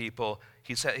by the people.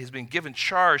 He's been given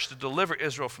charge to deliver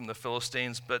Israel from the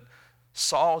Philistines, but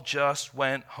Saul just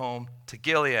went home to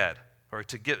Gilead, or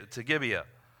to Gibeah.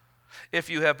 If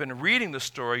you have been reading the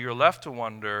story, you're left to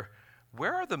wonder,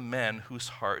 where are the men whose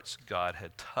hearts God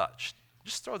had touched?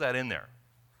 Just throw that in there.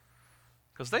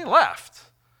 Because they left,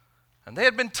 and they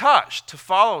had been touched to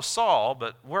follow Saul,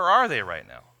 but where are they right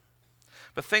now?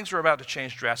 But things were about to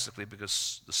change drastically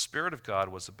because the Spirit of God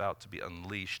was about to be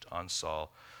unleashed on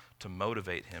Saul to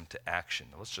motivate him to action.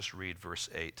 Now, let's just read verse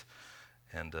 8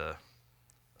 and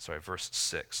verse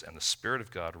 6. And the Spirit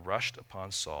of God rushed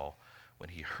upon Saul. When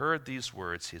he heard these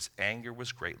words, his anger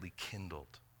was greatly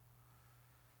kindled.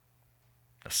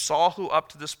 Now, Saul, who up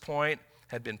to this point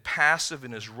had been passive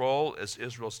in his role as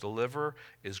Israel's deliverer,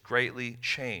 is greatly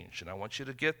changed. And I want you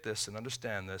to get this and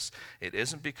understand this. It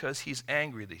isn't because he's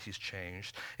angry that he's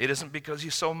changed. It isn't because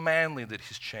he's so manly that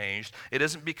he's changed. It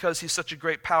isn't because he's such a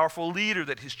great, powerful leader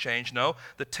that he's changed. No,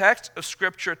 the text of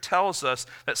Scripture tells us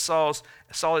that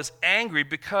Saul is angry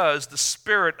because the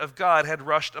Spirit of God had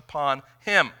rushed upon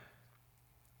him.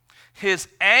 His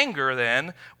anger,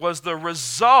 then, was the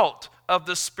result of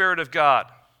the Spirit of God.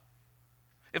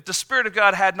 If the Spirit of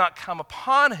God had not come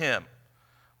upon him,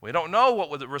 we don't know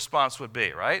what the response would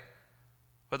be, right?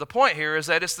 But the point here is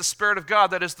that it's the Spirit of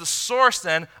God that is the source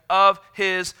then of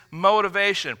his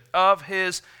motivation, of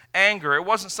his anger. It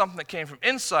wasn't something that came from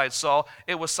inside Saul.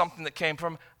 It was something that came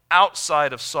from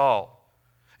outside of Saul.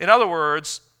 In other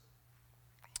words,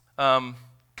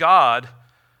 God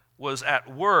was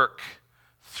at work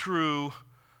through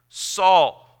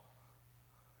Saul.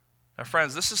 Now,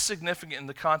 friends, this is significant in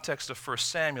the context of 1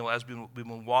 Samuel as we've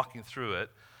been walking through it.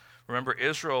 Remember,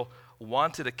 Israel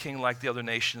wanted a king like the other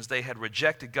nations. They had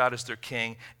rejected God as their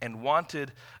king and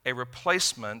wanted a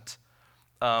replacement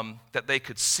that they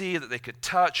could see, that they could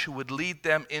touch, who would lead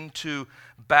them into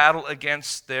battle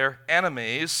against their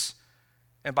enemies.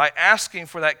 And by asking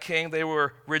for that king, they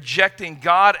were rejecting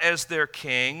God as their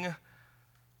king.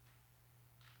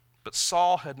 But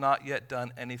Saul had not yet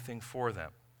done anything for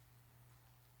them.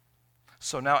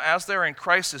 So now, as they're in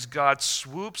crisis, God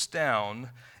swoops down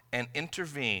and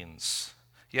intervenes.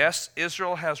 Yes,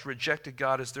 Israel has rejected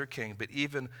God as their king, but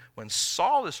even when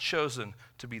Saul is chosen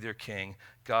to be their king,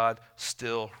 God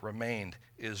still remained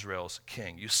Israel's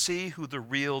king. You see who the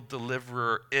real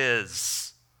deliverer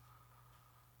is.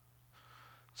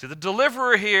 See, the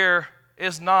deliverer here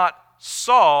is not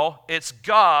Saul, it's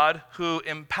God who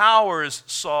empowers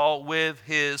Saul with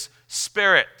his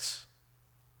Spirit.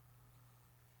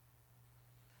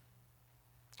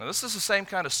 Now, this is the same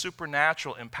kind of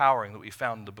supernatural empowering that we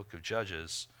found in the book of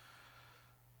Judges.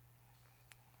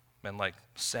 Men like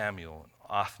Samuel, and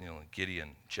Othniel, and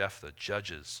Gideon, Jephthah,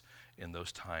 judges in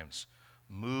those times,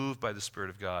 moved by the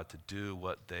Spirit of God to do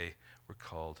what they were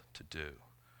called to do.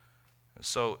 And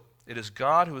so it is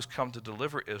God who has come to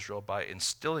deliver Israel by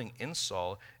instilling in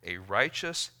Saul a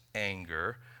righteous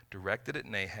anger directed at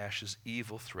Nahash's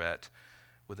evil threat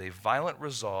with a violent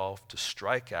resolve to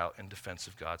strike out in defense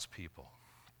of God's people.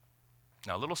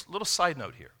 Now, a little side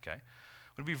note here, okay?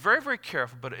 I'm going to be very, very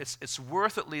careful, but it's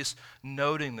worth at least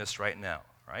noting this right now,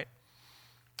 right?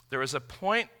 There is a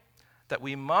point that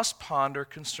we must ponder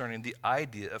concerning the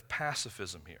idea of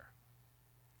pacifism here.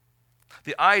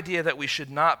 The idea that we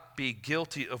should not be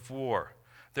guilty of war,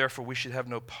 therefore we should have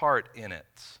no part in it.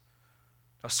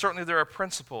 Now, certainly there are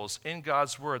principles in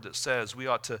God's word that says we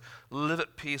ought to live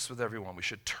at peace with everyone. We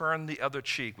should turn the other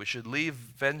cheek. We should leave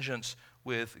vengeance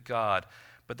with God.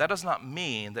 But that does not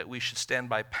mean that we should stand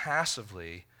by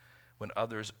passively when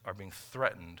others are being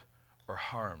threatened or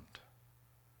harmed.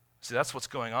 See, that's what's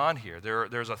going on here.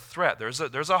 There's a threat.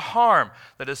 There's a harm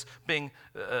that is being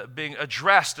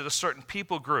addressed at a certain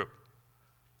people group.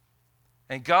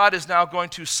 And God is now going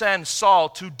to send Saul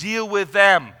to deal with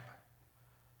them.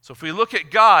 So if we look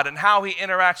at God and how he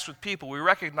interacts with people, we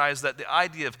recognize that the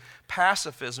idea of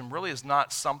pacifism really is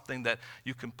not something that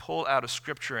you can pull out of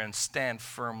Scripture and stand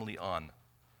firmly on.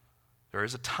 There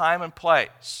is a time and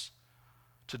place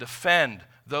to defend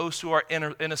those who are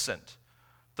innocent,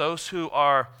 those who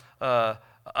are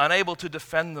unable to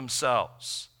defend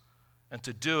themselves, and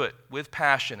to do it with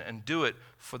passion and do it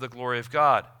for the glory of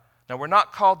God. Now, we're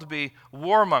not called to be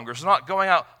warmongers. We're not going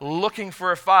out looking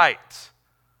for a fight.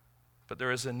 But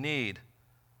there is a need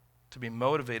to be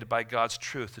motivated by God's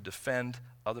truth to defend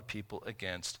other people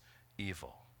against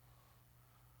evil.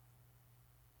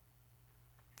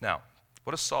 Now,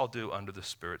 what does Saul do under the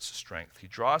Spirit's strength? He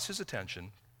draws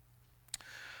Israel's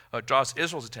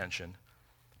attention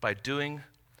by doing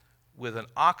with an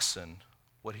oxen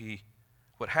what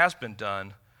has been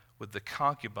done with the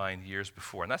concubine years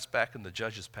before. And that's back in the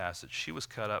Judges passage. She was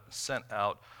cut up and sent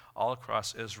out all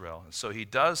across Israel. And so he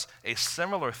does a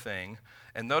similar thing.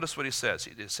 And notice what he says.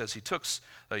 It says he took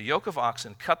a yoke of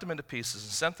oxen, cut them into pieces,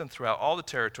 and sent them throughout all the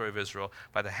territory of Israel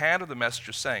by the hand of the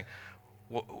messenger, saying,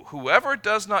 whoever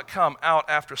does not come out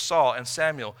after Saul and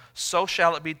Samuel, so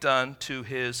shall it be done to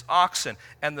his oxen.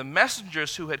 And the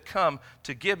messengers who had come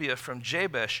to Gibeah from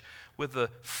Jabesh with the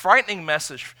frightening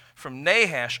message from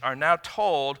Nahash are now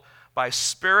told by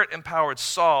Spirit-empowered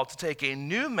Saul to take a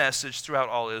new message throughout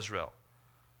all Israel.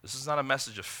 This is not a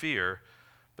message of fear,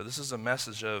 but this is a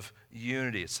message of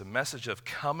unity. It's a message of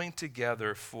coming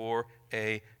together for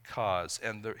a cause.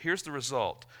 And here's the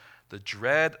result. The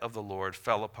dread of the Lord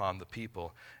fell upon the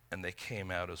people, and they came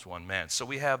out as one man. So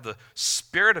we have the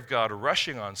Spirit of God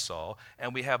rushing on Saul,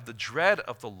 and we have the dread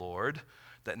of the Lord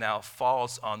that now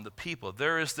falls on the people.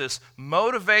 There is this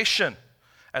motivation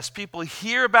as people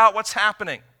hear about what's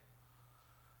happening.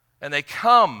 And they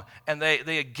come and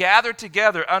they gather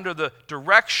together under the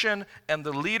direction and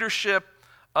the leadership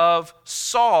of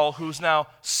Saul, who's now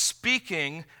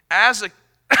speaking as a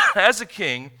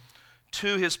king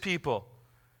to his people.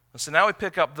 And so now we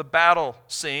pick up the battle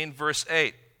scene, verse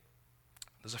 8.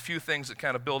 There's a few things that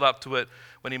kind of build up to it.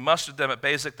 When he mustered them at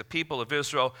Bezek, the people of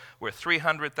Israel were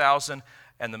 300,000,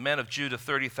 and the men of Judah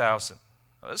 30,000.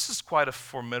 This is quite a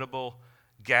formidable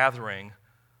gathering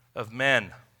of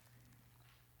men.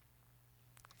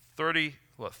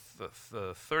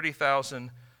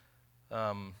 30,000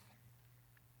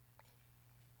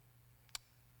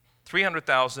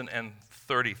 300,000 and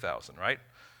 30,000, right?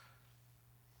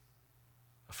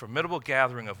 A formidable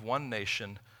gathering of one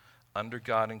nation under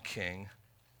God and King,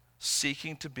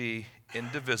 seeking to be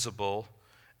indivisible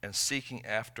and seeking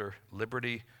after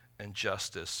liberty and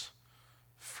justice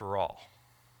for all.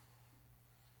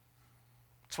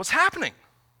 That's what's happening.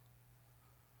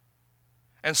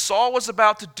 And Saul was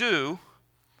about to do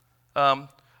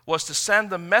was to send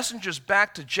the messengers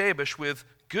back to Jabesh with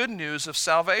good news of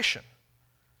salvation,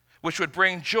 which would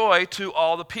bring joy to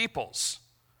all the peoples.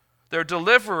 Their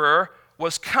deliverer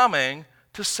was coming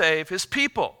to save his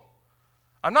people.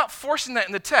 I'm not forcing that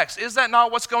in the text. Is that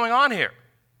not what's going on here?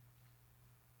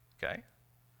 Okay.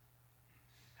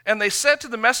 And they said to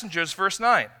the messengers, verse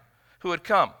 9, who had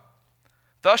come,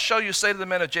 "Thus shall you say to the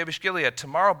men of Jabesh Gilead,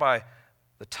 tomorrow by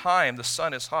the time the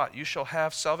sun is hot, you shall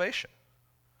have salvation."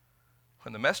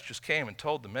 When the messengers came and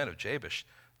told the men of Jabesh,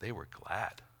 they were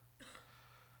glad.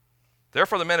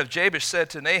 Therefore the men of Jabesh said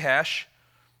to Nahash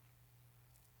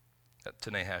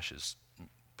is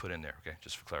put in there, okay,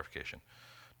 just for clarification.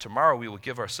 "Tomorrow we will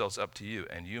give ourselves up to you,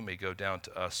 and you may go down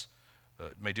to us,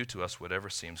 may do to us whatever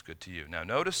seems good to you." Now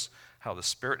notice how the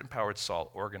Spirit-empowered Saul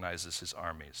organizes his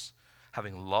armies.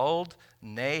 Having lulled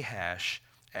Nahash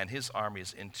and his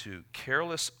armies into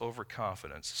careless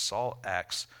overconfidence, Saul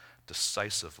acts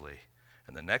decisively.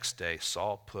 And the next day,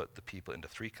 Saul put the people into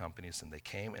 3 companies, and they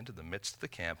came into the midst of the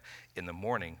camp in the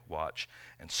morning watch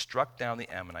and struck down the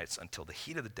Ammonites until the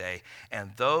heat of the day.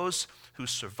 And those who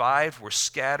survived were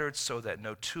scattered so that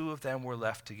no 2 of them were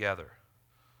left together.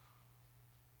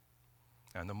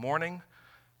 And the morning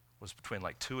was between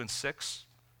like 2 and 6.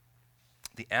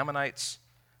 The Ammonites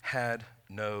had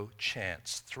no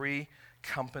chance. 3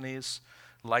 companies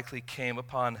likely came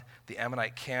upon the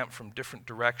Ammonite camp from different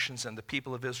directions, and the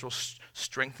people of Israel,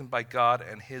 strengthened by God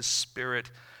and his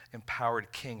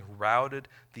Spirit-empowered king, routed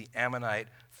the Ammonite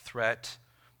threat.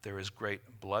 There is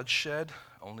great bloodshed.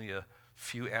 Only a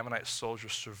few Ammonite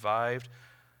soldiers survived,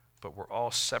 but were all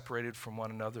separated from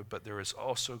one another. But there is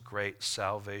also great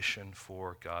salvation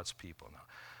for God's people. Now,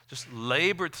 just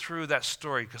labored through that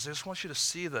story because I just want you to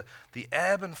see the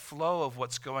ebb and flow of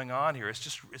what's going on here.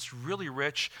 It's really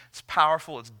rich, it's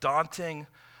powerful, it's daunting,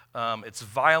 it's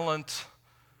violent.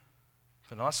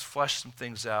 But let's flesh some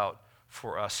things out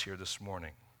for us here this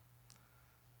morning.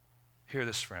 Hear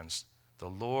this, friends. The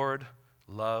Lord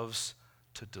loves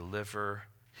to deliver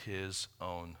his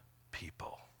own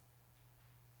people.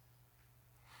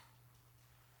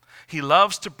 He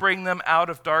loves to bring them out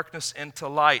of darkness into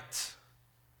light,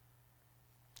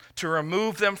 to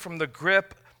remove them from the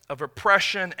grip of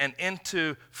oppression and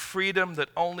into freedom that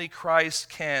only Christ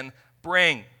can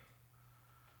bring.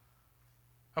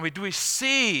 I mean, do we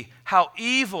see how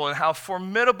evil and how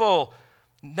formidable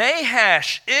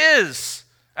Nahash is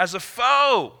as a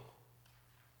foe?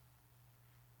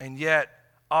 And yet,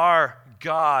 our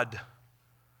God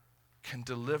can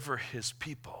deliver his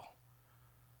people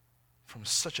from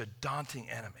such a daunting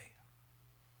enemy.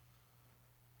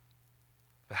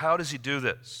 But how does he do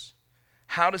this?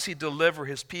 How does he deliver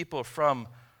his people from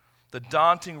the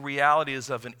daunting realities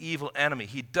of an evil enemy?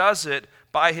 He does it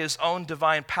by his own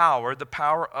divine power, the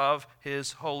power of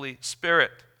his Holy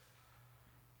Spirit.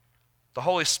 The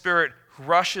Holy Spirit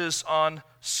rushes on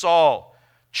Saul,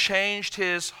 changed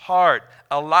his heart,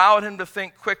 allowed him to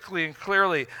think quickly and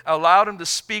clearly, allowed him to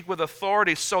speak with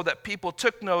authority so that people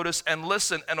took notice and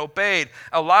listened and obeyed,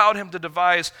 allowed him to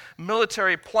devise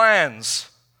military plans.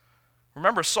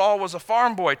 Remember, Saul was a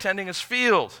farm boy tending his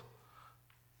field.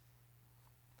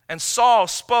 And Saul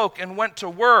spoke and went to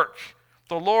work.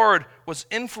 The Lord was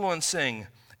influencing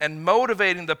and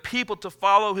motivating the people to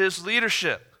follow his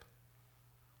leadership.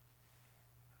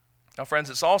 Now, friends,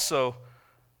 it's also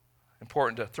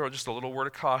important to throw just a little word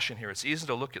of caution here. It's easy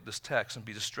to look at this text and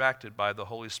be distracted by the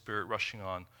Holy Spirit rushing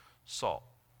on Saul,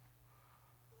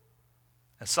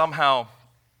 and somehow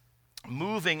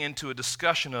moving into a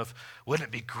discussion of, wouldn't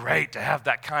it be great to have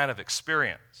that kind of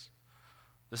experience?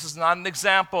 This is not an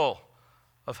example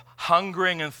of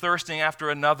hungering and thirsting after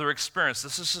another experience.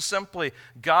 This is just simply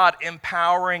God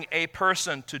empowering a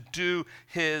person to do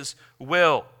his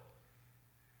will.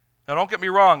 Now, don't get me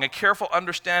wrong, a careful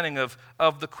understanding of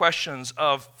the questions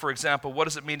of, for example, what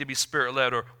does it mean to be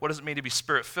Spirit-led, or what does it mean to be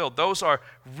Spirit-filled? Those are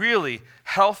really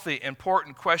healthy,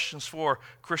 important questions for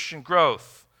Christian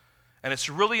growth. And it's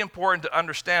really important to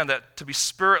understand that to be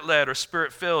Spirit-led or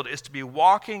Spirit-filled is to be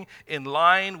walking in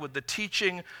line with the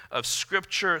teaching of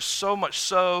Scripture, so much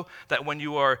so that when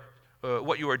you are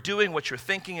what you are doing, what you're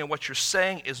thinking, and what you're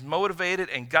saying is motivated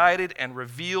and guided and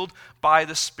revealed by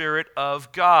the Spirit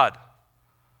of God.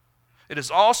 it is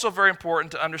also very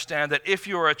important to understand that if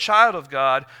you are a child of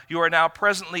God, you are now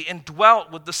presently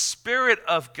indwelt with the Spirit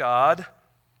of God,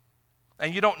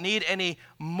 and you don't need any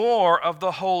more of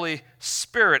the Holy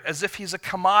Spirit, as if he's a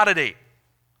commodity.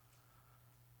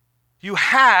 You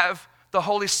have the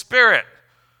Holy Spirit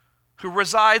who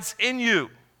resides in you.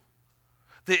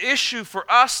 The issue for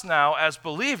us now as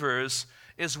believers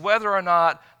is whether or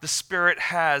not the Spirit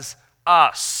has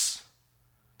us.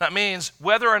 That means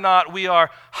whether or not we are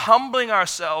humbling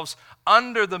ourselves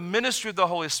under the ministry of the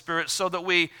Holy Spirit so that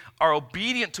we are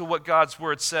obedient to what God's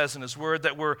Word says in His Word,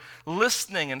 that we're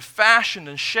listening and fashioned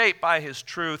and shaped by His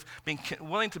truth, being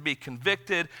willing to be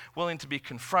convicted, willing to be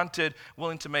confronted,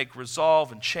 willing to make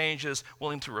resolve and changes,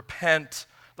 willing to repent.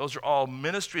 Those are all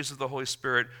ministries of the Holy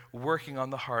Spirit working on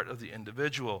the heart of the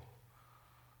individual.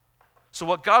 So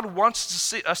what God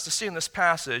wants us to see in this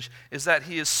passage is that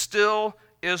He is still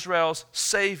Israel's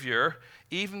Savior,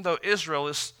 even though Israel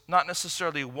is not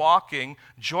necessarily walking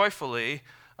joyfully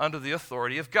under the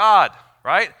authority of God,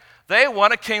 right? They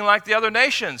want a king like the other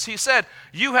nations. He said,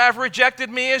 "You have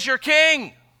rejected me as your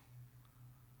king."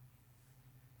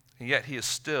 And yet He is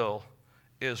still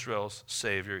Israel's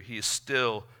Savior. He is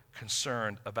still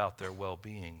concerned about their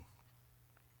well-being.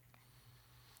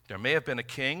 There may have been a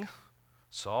king,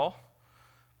 Saul,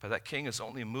 but that king is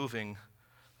only moving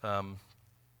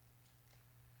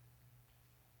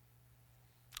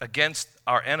against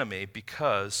our enemy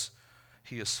because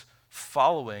he is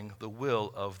following the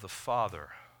will of the Father.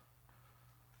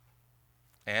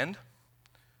 And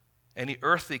any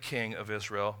earthly king of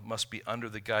Israel must be under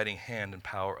the guiding hand and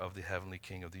power of the heavenly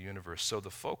King of the universe. So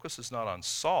the focus is not on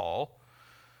Saul.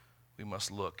 We must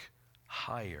look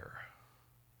higher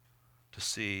to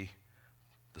see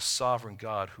the sovereign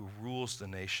God who rules the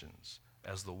nations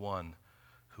as the one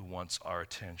who wants our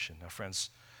attention. Now, friends,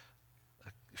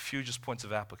 a few just points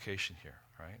of application here,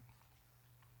 right?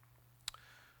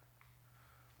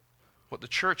 What the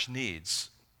church needs,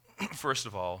 first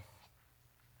of all,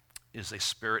 is a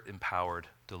Spirit-empowered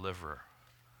deliverer.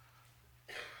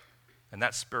 And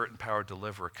that Spirit-empowered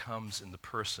deliverer comes in the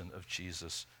person of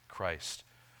Jesus Christ.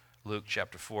 Luke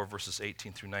chapter 4, verses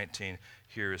 18 through 19,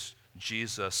 here's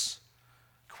Jesus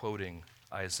quoting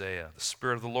Isaiah. "The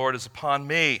Spirit of the Lord is upon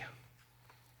me,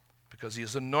 because He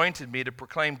has anointed me to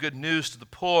proclaim good news to the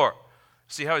poor."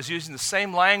 See how He's using the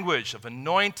same language of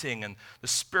anointing and the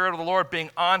Spirit of the Lord being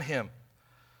on Him.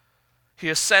 "He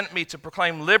has sent me to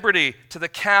proclaim liberty to the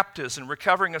captives and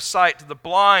recovering of sight to the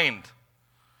blind,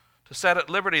 to set at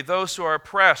liberty those who are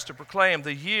oppressed, to proclaim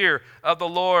the year of the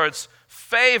Lord's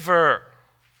favor."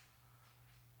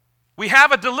 We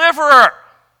have a deliverer.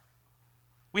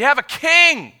 We have a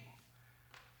king.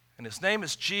 And His name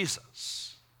is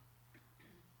Jesus.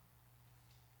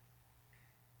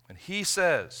 And He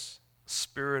says, "The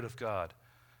Spirit of God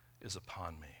is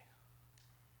upon me."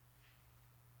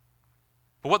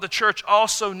 But what the church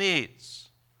also needs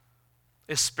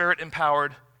is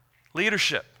Spirit-empowered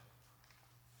leadership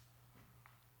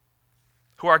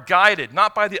who are guided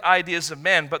not by the ideas of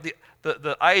men, but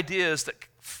the ideas that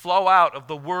flow out of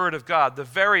the Word of God, the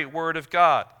very Word of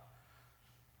God.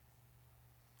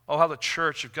 Oh, how the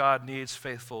church of God needs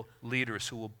faithful leaders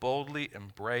who will boldly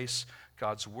embrace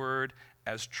God's Word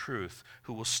as truth,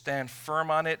 who will stand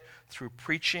firm on it through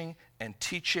preaching and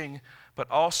teaching, but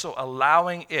also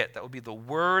allowing it, that will be the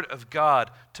Word of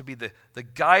God, to be the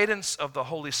guidance of the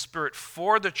Holy Spirit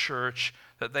for the church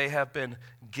that they have been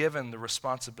given the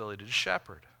responsibility to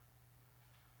shepherd.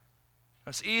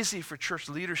 It's easy for church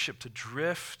leadership to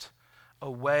drift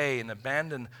away and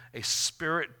abandon a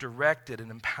Spirit-directed and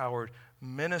empowered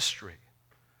ministry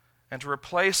and to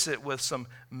replace it with some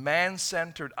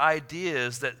man-centered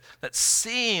ideas that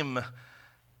seem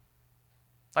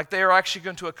like they are actually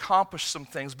going to accomplish some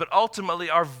things, but ultimately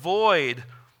are void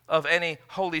of any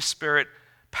Holy Spirit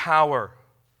power.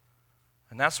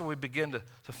 And that's when we begin to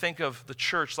think of the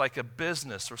church like a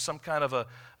business or some kind of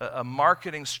a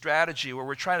marketing strategy where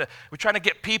we're trying to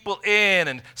get people in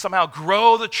and somehow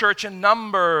grow the church in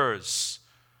numbers.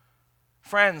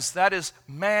 Friends, that is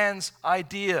man's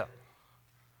idea.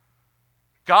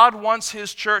 God wants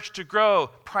His church to grow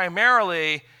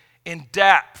primarily in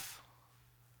depth.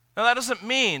 Now, that doesn't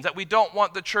mean that we don't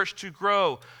want the church to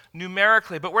grow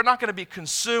numerically, but we're not going to be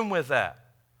consumed with that.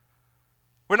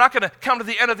 We're not going to come to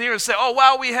the end of the year and say, "Oh,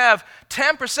 wow, we have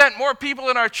 10% more people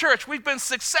in our church. We've been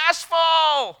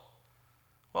successful."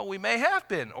 Well, we may have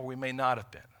been, or we may not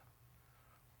have been.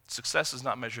 Success is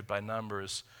not measured by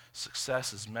numbers.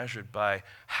 Success is measured by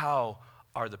how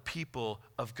are the people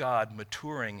of God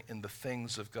maturing in the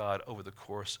things of God over the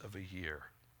course of a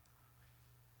year.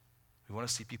 We want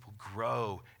to see people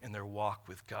grow in their walk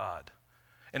with God.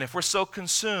 And if we're so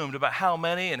consumed about how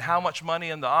many and how much money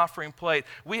in the offering plate,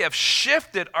 we have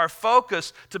shifted our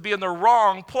focus to be in the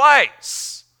wrong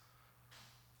place.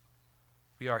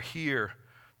 We are here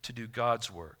to do God's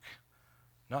work,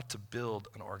 not to build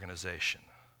an organization,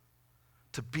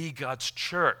 to be God's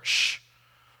church,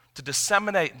 to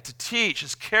disseminate and to teach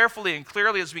as carefully and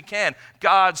clearly as we can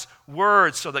God's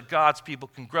word so that God's people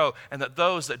can grow and that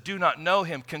those that do not know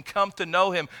him can come to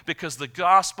know him because the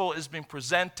gospel is being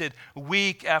presented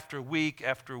week after week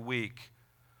after week.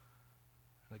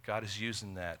 That God is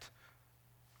using that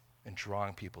and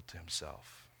drawing people to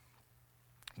himself.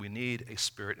 We need a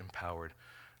spirit-empowered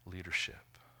leadership.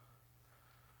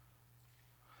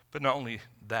 But not only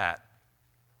that,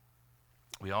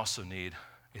 we also need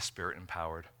a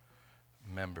spirit-empowered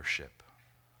membership.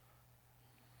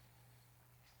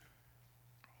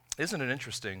 Isn't it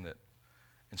interesting that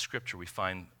in Scripture we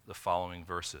find the following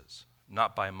verses?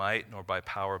 Not by might nor by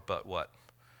power, but what?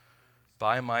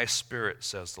 By my Spirit,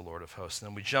 says the Lord of hosts. And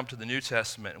then we jump to the New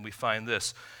Testament and we find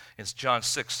this. It's John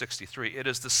 6:63. It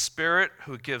is the Spirit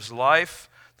who gives life.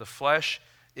 The flesh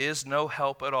is no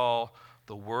help at all.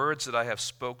 The words that I have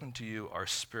spoken to you are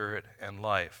spirit and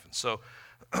life. And so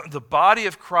the body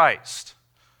of Christ.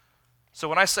 So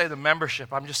when I say the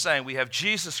membership, I'm just saying we have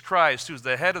Jesus Christ, who's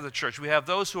the head of the church. We have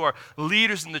those who are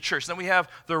leaders in the church. Then we have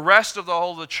the rest of the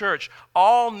whole of the church.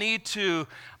 All need to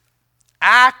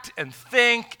act and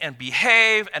think and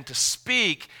behave and to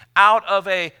speak out of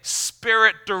a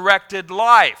spirit-directed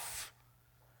life.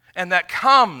 And that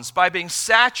comes by being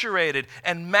saturated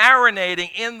and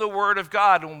marinating in the Word of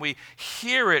God. When we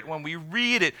hear it, when we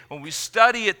read it, when we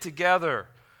study it together,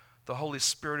 the Holy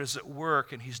Spirit is at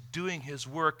work and he's doing his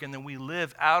work, and then we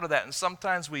live out of that. And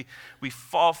sometimes we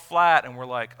fall flat and we're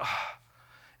like, oh.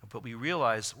 But we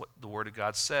realize what the Word of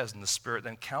God says, and the Spirit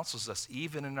then counsels us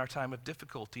even in our time of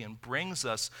difficulty and brings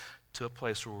us to a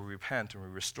place where we repent and we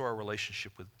restore our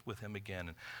relationship with him again.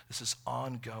 And this is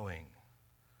ongoing.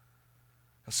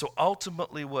 And so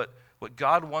ultimately what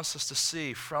God wants us to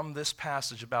see from this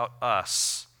passage about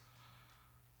us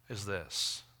is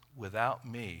this: without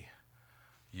me,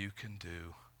 you can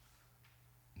do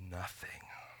nothing.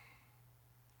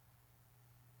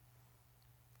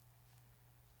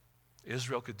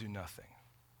 Israel could do nothing.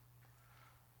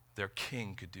 Their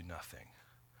king could do nothing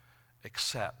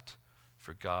except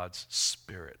for God's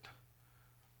Spirit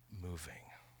moving.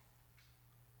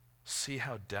 See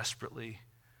how desperately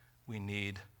we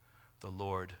need the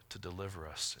Lord to deliver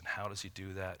us. And how does he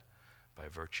do that? By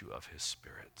virtue of his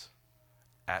Spirit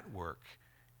at work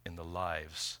in the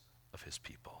lives of his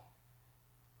people.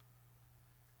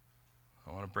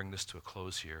 I want to bring this to a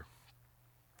close here.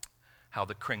 How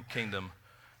the kingdom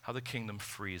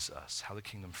frees us. How the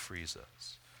kingdom frees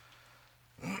us.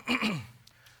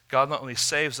 God not only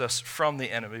saves us from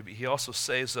the enemy, but he also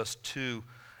saves us to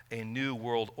a new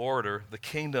world order, the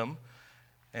kingdom.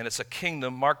 And it's a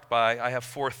kingdom marked by, I have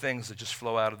four things that just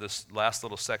flow out of this last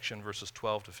little section, verses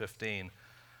 12 to 15.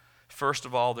 First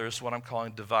of all, there's what I'm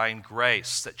calling divine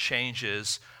grace that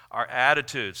changes our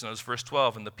attitudes. Notice verse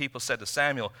 12, and the people said to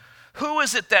Samuel, who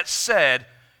is it that said,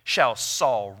 shall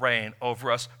Saul reign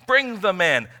over us? Bring them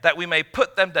in, that we may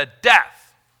put them to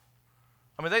death.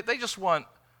 I mean,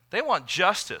 they want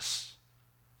justice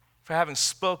for having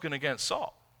spoken against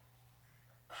Saul.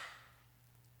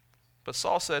 But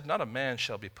Saul said, not a man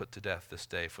shall be put to death this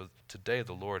day, for today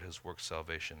the Lord has worked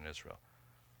salvation in Israel.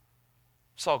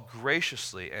 Saul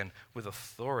graciously and with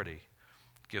authority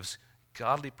gives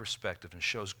godly perspective and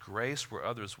shows grace where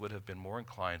others would have been more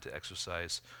inclined to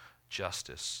exercise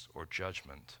justice or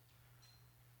judgment.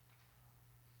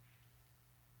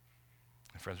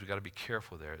 And friends, we've got to be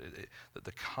careful there. That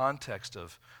the context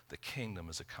of the kingdom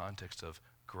is a context of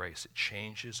grace. It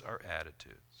changes our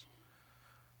attitudes.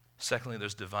 Secondly,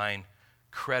 there's divine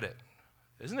credit.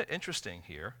 Isn't it interesting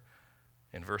here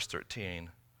in verse 13?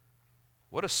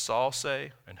 What does Saul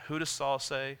say, and who does Saul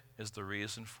say is the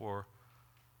reason for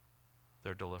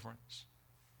their deliverance?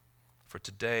 For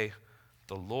today,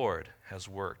 the Lord has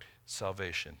worked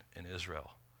salvation in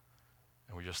Israel.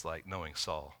 And we're just like knowing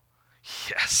Saul.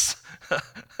 Yes,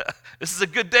 this is a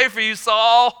good day for you,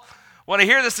 Saul. Want to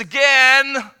hear this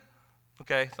again?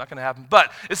 Okay, it's not going to happen,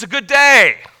 but it's a good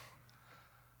day.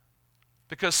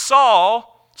 Because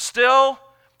Saul, still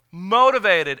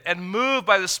motivated and moved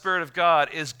by the Spirit of God,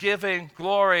 is giving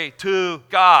glory to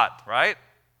God, right?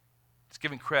 It's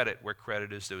giving credit where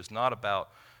credit is due. It's not about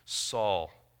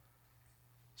Saul.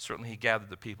 Certainly he gathered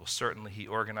the people. Certainly he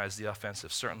organized the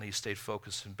offensive. Certainly he stayed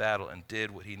focused in battle and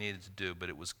did what he needed to do. But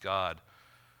it was God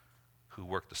who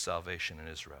worked the salvation in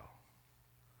Israel.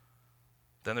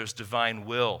 Then there's divine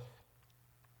will.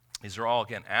 These are all,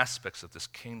 again, aspects of this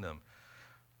kingdom.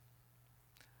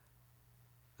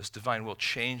 This divine will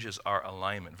changes our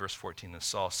alignment. Verse 14, and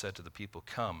Saul said to the people,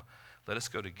 "Come, let us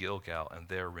go to Gilgal and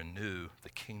there renew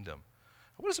the kingdom."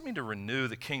 What does it mean to renew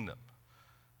the kingdom?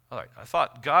 All right, I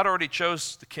thought God already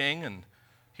chose the king and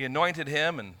he anointed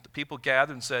him, and the people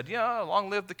gathered and said, "Yeah, long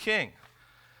live the king."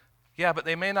 Yeah, but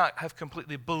they may not have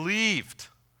completely believed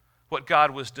what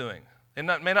God was doing. They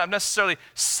may not have necessarily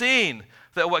seen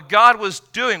that what God was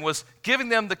doing was giving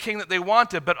them the king that they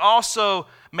wanted, but also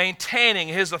maintaining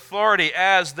his authority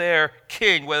as their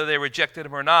king, whether they rejected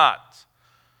him or not.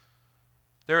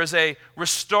 There is a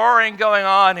restoring going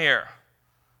on here.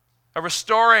 A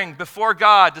restoring before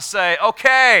God to say,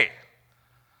 "Okay,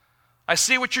 I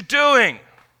see what you're doing.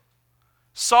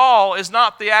 Saul is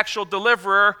not the actual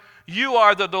deliverer. You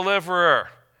are the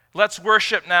deliverer. Let's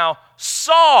worship now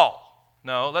Saul.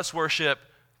 No, let's worship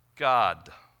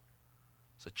God."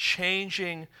 It's a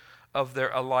changing of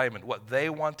their alignment, what they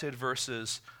wanted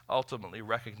versus ultimately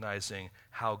recognizing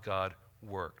how God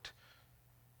worked,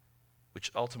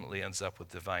 which ultimately ends up with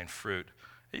divine fruit.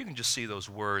 And you can just see those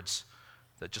words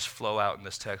that just flow out in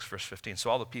this text, verse 15. So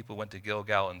all the people went to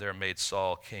Gilgal, and there made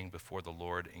Saul king before the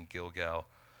Lord in Gilgal.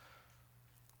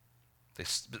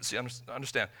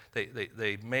 Understand,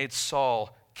 they made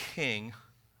Saul king.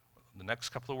 The next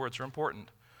couple of words are important.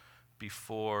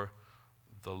 Before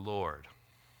the Lord.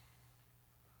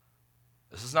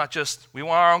 This is not just, we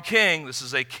want our own king. This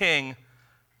is a king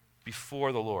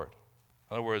before the Lord.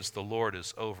 In other words, the Lord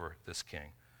is over this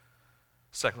king.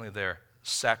 Secondly, they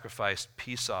sacrificed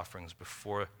peace offerings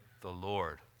before the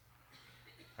Lord.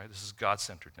 Right? This is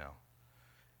God-centered now.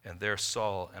 And there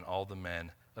Saul and all the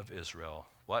men of Israel,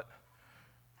 what?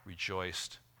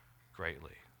 Rejoiced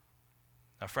greatly.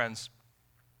 Now, friends,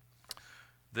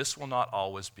 this will not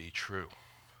always be true.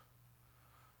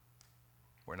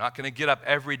 We're not going to get up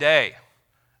every day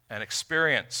and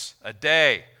experience a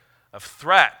day of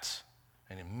threat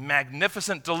and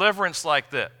magnificent deliverance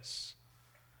like this.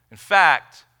 In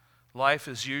fact, life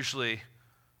is usually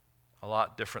a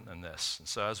lot different than this. And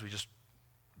so as we just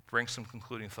bring some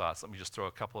concluding thoughts, let me just throw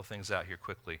a couple of things out here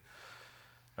quickly.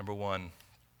 Number one,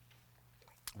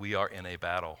 we are in a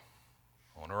battle.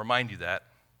 I want to remind you that.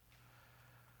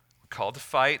 We're called to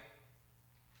fight.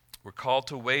 We're called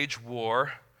to wage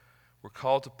war. We're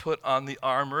called to put on the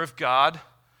armor of God,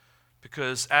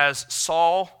 because as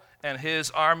Saul and his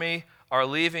army are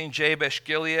leaving Jabesh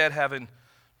Gilead, having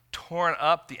torn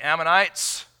up the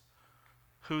Ammonites,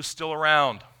 who's still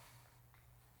around?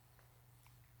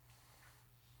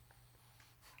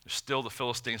 There's still the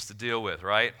Philistines to deal with,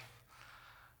 right?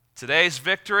 Today's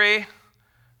victory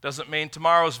doesn't mean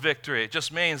tomorrow's victory. It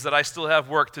just means that I still have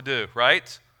work to do,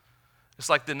 right? It's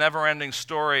like the never-ending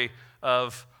story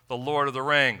of the Lord of the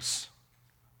Rings,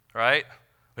 right?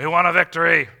 We want a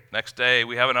victory. Next day,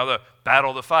 we have another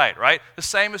battle to fight, right? The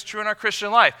same is true in our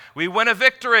Christian life. We win a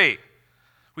victory.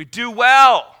 We do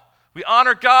well. We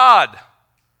honor God.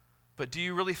 But do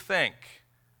you really think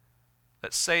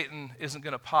that Satan isn't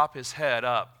going to pop his head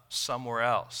up somewhere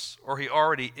else? Or he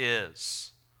already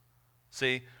is.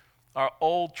 See, our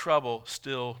old trouble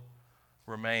still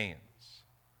remains.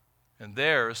 And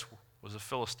theirs was the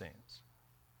Philistines.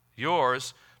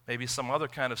 Yours may be some other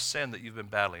kind of sin that you've been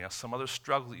battling, some other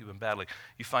struggle that you've been battling.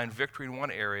 You find victory in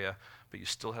one area, but you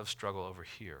still have struggle over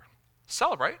here.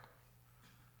 Celebrate,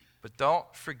 but don't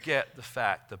forget the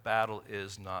fact the battle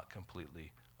is not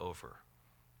completely over.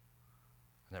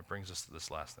 And that brings us to this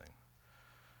last thing.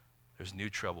 There's new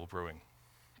trouble brewing.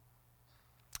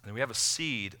 And we have a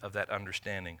seed of that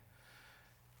understanding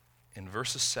in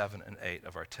verses 7 and 8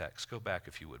 of our text. Go back,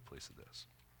 if you would, please, to this.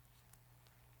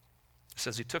 It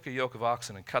says, he took a yoke of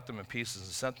oxen and cut them in pieces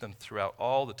and sent them throughout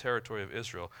all the territory of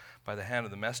Israel by the hand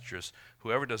of the messengers.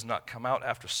 Whoever does not come out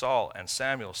after Saul and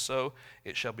Samuel, so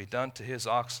it shall be done to his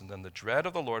oxen. Then the dread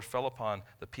of the Lord fell upon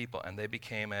the people, and they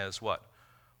became as what?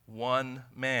 One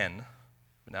man.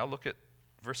 Now look at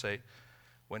verse 8.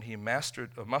 When he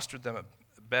mustered them at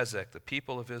Bezek, the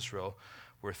people of Israel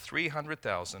were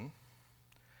 300,000,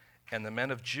 and the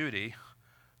men of Judah,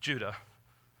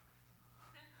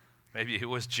 maybe it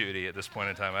was Judy at this point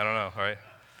in time, I don't know, all right?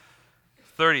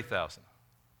 30,000.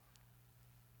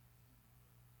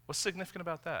 What's significant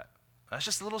about that? That's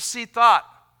just a little seed thought.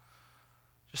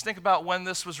 Just think about when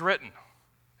this was written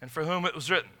and for whom it was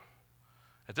written.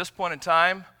 At this point in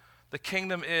time, the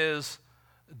kingdom is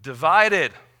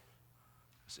divided.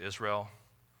 There's Israel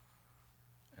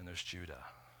and there's Judah.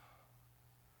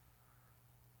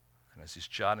 And as he's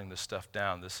jotting this stuff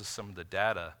down, this is some of the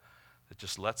data that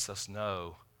just lets us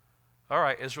know, all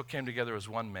right, Israel came together as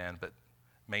one man, but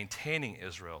maintaining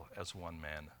Israel as one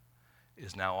man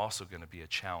is now also going to be a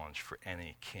challenge for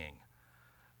any king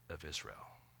of Israel.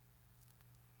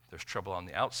 There's trouble on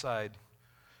the outside,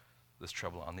 there's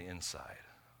trouble on the inside.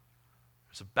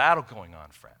 There's a battle going on,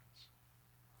 friends.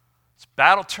 It's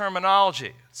battle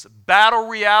terminology, it's a battle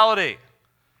reality.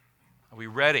 Are we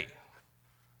ready?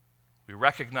 Are we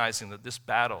recognizing that this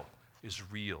battle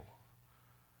is real?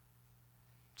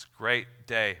 It's a great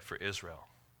day for Israel,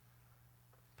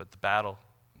 but the battle,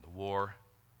 the war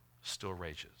still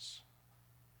rages.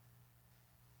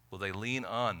 Will they lean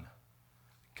on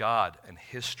God and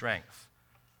His strength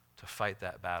to fight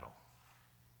that battle?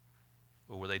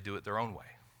 Or will they do it their own way?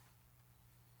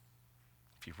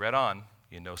 If you've read on,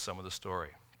 you know some of the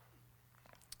story.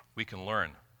 We can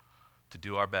learn to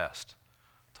do our best,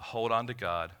 to hold on to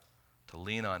God, to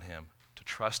lean on Him, to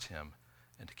trust Him,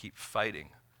 and to keep fighting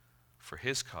for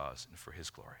His cause and for His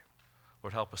glory.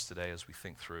 Lord, help us today as we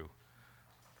think through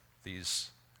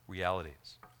these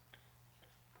realities.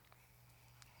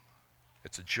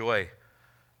 It's a joy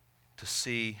to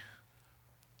see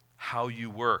how you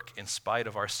work in spite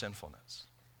of our sinfulness,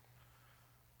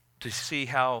 to see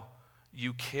how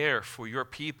you care for your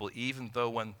people even though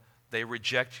when they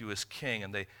reject you as king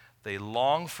and they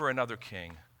long for another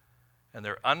king and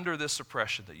they're under this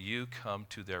oppression, that you come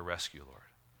to their rescue, Lord.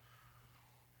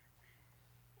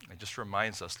 It just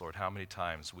reminds us, Lord, how many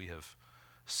times we have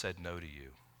said no to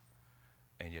you,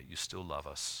 and yet you still love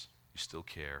us, you still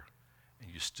care,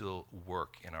 and you still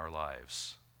work in our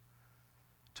lives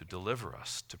to deliver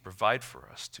us, to provide for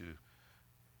us, to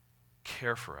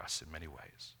care for us in many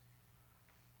ways.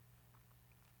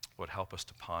 Lord, help us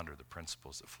to ponder the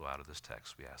principles that flow out of this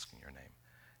text, we ask in your name.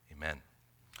 Amen.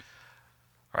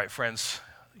 All right, friends,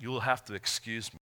 you will have to excuse me.